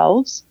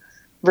themselves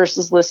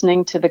versus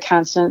listening to the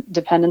constant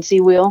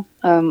dependency wheel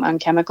on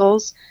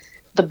chemicals,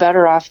 the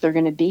better off they're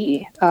going to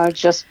be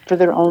just for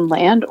their own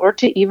land or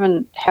to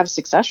even have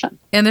succession.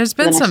 And there's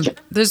been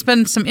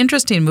some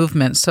interesting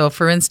movements. So,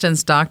 for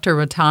instance, Dr.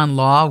 Ratan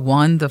Law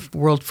won the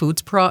World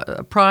Foods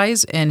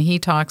Prize, and he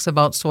talks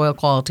about soil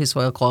quality,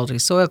 soil quality,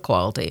 soil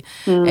quality.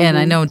 Mm-hmm. And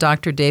I know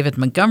Dr. David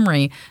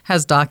Montgomery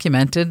has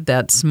documented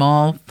that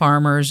small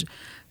farmers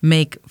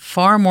make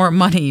far more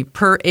money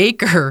per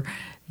acre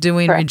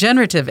doing Correct.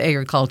 Regenerative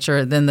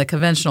agriculture than the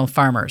conventional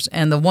farmers.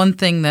 And the one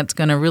thing that's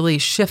going to really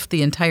shift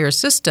the entire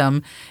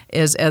system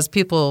is as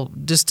people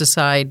just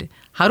decide,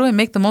 how do I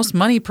make the most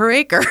money per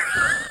acre?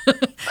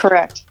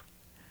 Correct.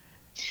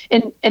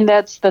 And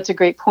that's a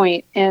great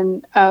point.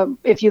 And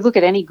if you look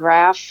at any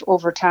graph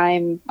over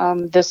time,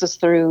 this is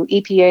through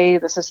EPA,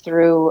 this is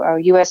through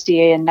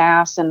USDA and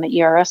NASS and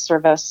the ARS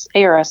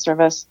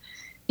service,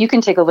 you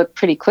can take a look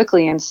pretty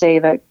quickly and say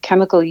that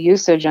chemical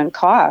usage and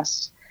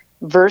cost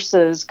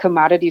versus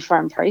commodity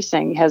farm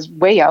pricing has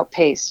way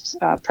outpaced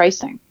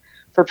pricing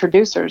for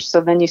producers.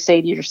 So then you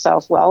say to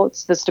yourself, well,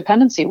 it's this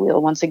dependency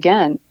wheel once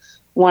again,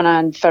 1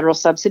 on federal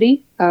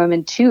subsidy,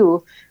 and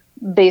 2,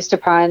 based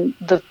upon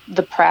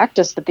the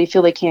practice that they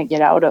feel they can't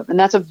get out of. And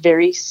that's a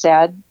very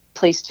sad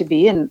place to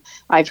be. And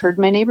I've heard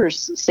my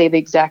neighbors say the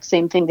exact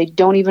same thing. They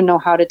don't even know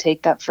how to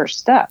take that first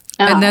step.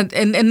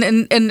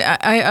 And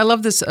I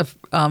love this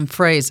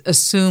phrase,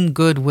 assume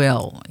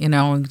goodwill.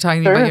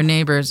 Talking Sure. about your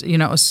neighbors,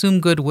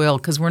 assume goodwill,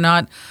 because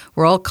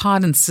we're all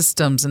caught in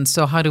systems. And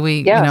so how do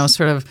we, Yes.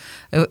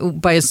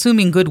 by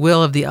assuming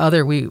goodwill of the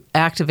other, we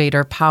activate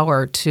our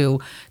power to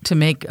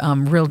make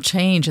real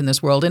change in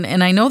this world.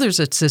 And I know there's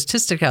a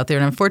statistic out there,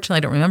 and unfortunately I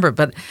don't remember it,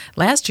 but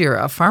last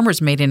year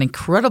farmers made an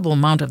incredible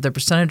amount of the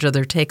percentage of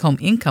their take-home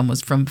income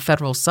was from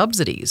federal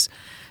subsidies.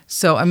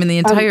 So, the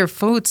entire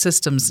food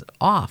system's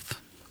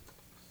off.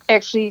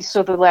 Actually,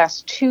 so the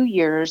last 2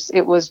 years,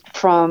 it was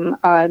from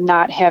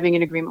not having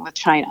an agreement with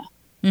China.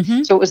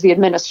 Mm-hmm. So it was the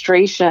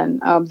administration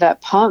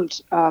that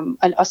pumped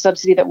a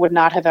subsidy that would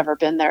not have ever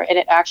been there. And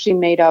it actually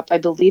made up, I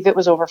believe it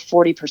was over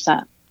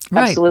 40%,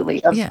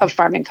 absolutely, of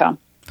farm income.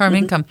 Farm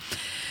income.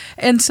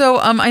 And so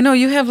I know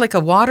you have like a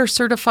water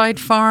certified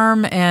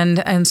farm,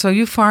 and so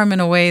you farm in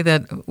a way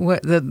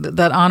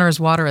that honors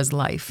water as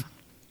life.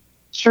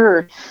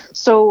 Sure.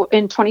 So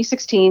in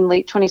 2016,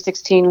 late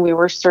 2016, we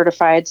were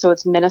certified. So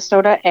it's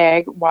Minnesota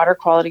Ag Water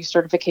Quality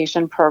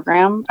Certification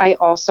Program. I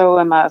also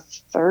am a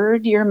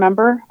third-year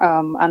member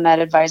on that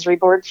advisory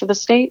board for the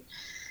state.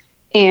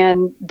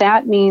 And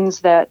that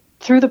means that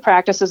through the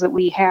practices that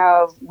we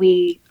have,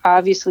 we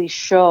obviously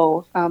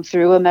show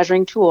through a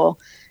measuring tool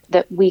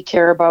that we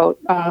care about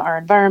our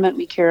environment,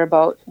 we care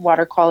about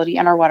water quality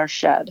and our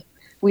watershed.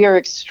 We are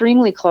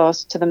extremely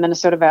close to the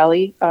Minnesota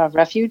Valley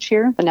Refuge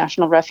here, the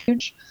National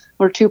Refuge.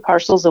 We're 2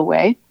 parcels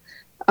away,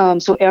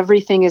 so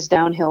everything is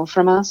downhill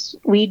from us.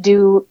 We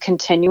do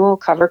continual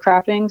cover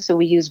cropping, so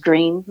we use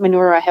green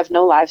manure. I have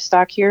no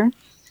livestock here.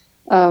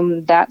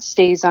 That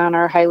stays on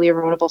our highly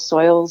erodible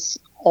soils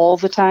all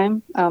the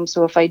time.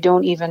 So if I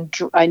don't even,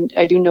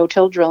 I do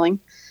no-till drilling.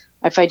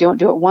 If I don't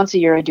do it once a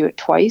year, I do it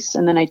twice,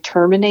 and then I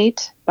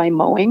terminate by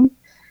mowing.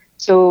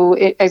 So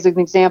as an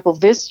example,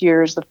 this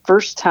year is the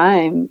first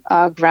time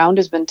ground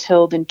has been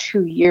tilled in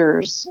 2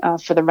 years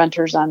for the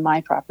renters on my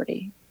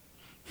property.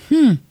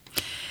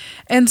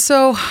 And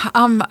so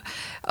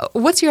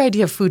what's your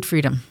idea of food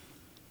freedom?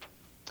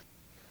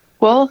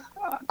 Well,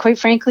 quite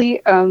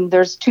frankly,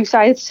 there's 2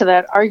 sides to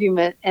that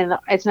argument, and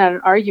it's not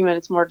an argument,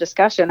 it's more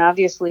discussion,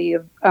 obviously,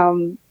 of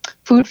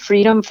food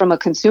freedom from a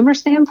consumer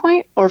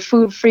standpoint or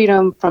food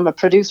freedom from a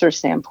producer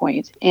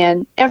standpoint.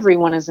 And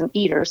everyone is an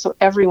eater, so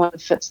everyone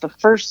fits the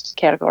first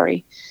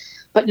category,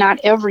 but not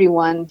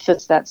everyone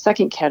fits that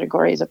second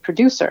category as a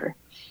producer.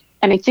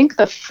 And I think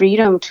the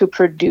freedom to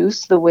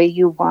produce the way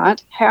you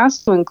want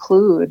has to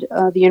include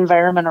the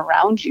environment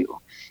around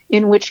you,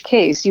 in which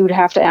case you would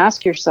have to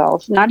ask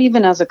yourself, not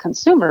even as a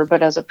consumer,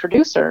 but as a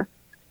producer,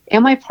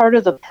 am I part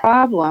of the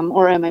problem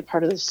or am I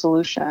part of the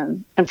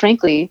solution? And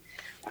frankly,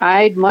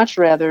 I'd much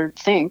rather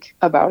think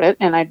about it,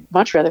 and I'd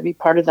much rather be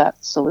part of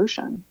that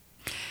solution.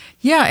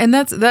 Yeah, and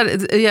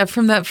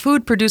from that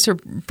food producer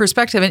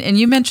perspective, and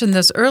you mentioned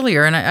this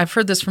earlier, and I've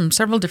heard this from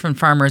several different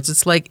farmers.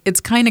 It's like, it's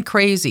kind of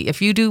crazy.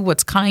 If you do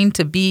what's kind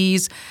to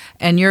bees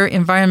and you're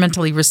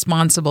environmentally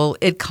responsible,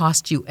 it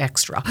costs you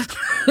extra.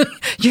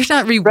 You're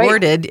not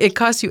rewarded. Right. It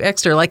costs you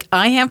extra. Like,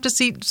 I have to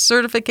seek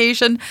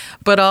certification,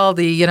 but all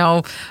the,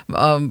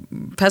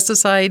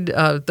 pesticide,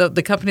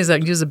 the companies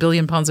that use 1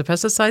 billion pounds of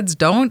pesticides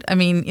don't. I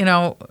mean,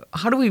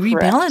 how do we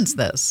rebalance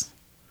this?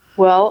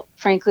 Well,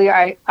 frankly,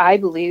 I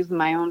believe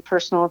my own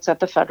personal, it's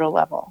at the federal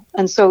level.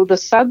 And so the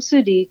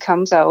subsidy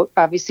comes out,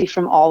 obviously,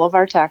 from all of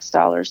our tax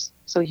dollars.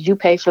 So you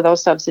pay for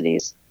those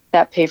subsidies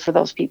that pay for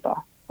those people.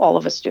 All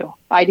of us do.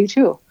 I do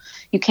too.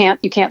 You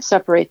can't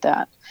separate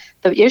that.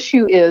 The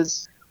issue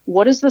is,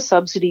 what does the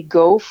subsidy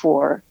go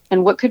for?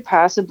 And what could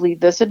possibly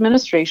this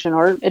administration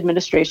or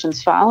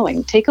administrations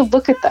following take a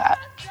look at that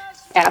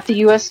at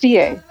the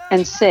USDA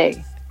and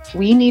say,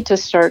 we need to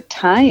start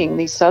tying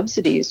these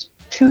subsidies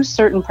to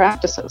certain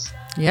practices.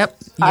 Yep.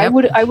 I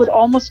would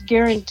almost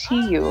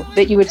guarantee you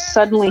that you would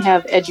suddenly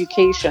have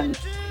education.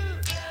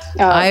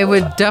 I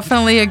would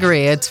definitely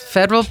agree. It's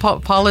federal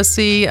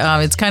policy.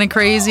 It's kind of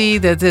crazy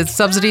that the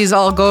subsidies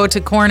all go to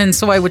corn and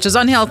soy, which is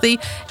unhealthy,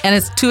 and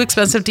it's too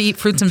expensive to eat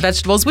fruits and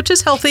vegetables, which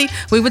is healthy.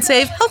 We would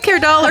save healthcare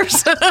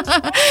dollars.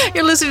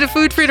 You're listening to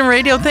Food Freedom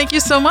Radio. Thank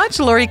you so much,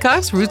 Laurie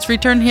Cox, Roots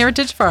Return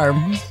Heritage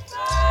Farm.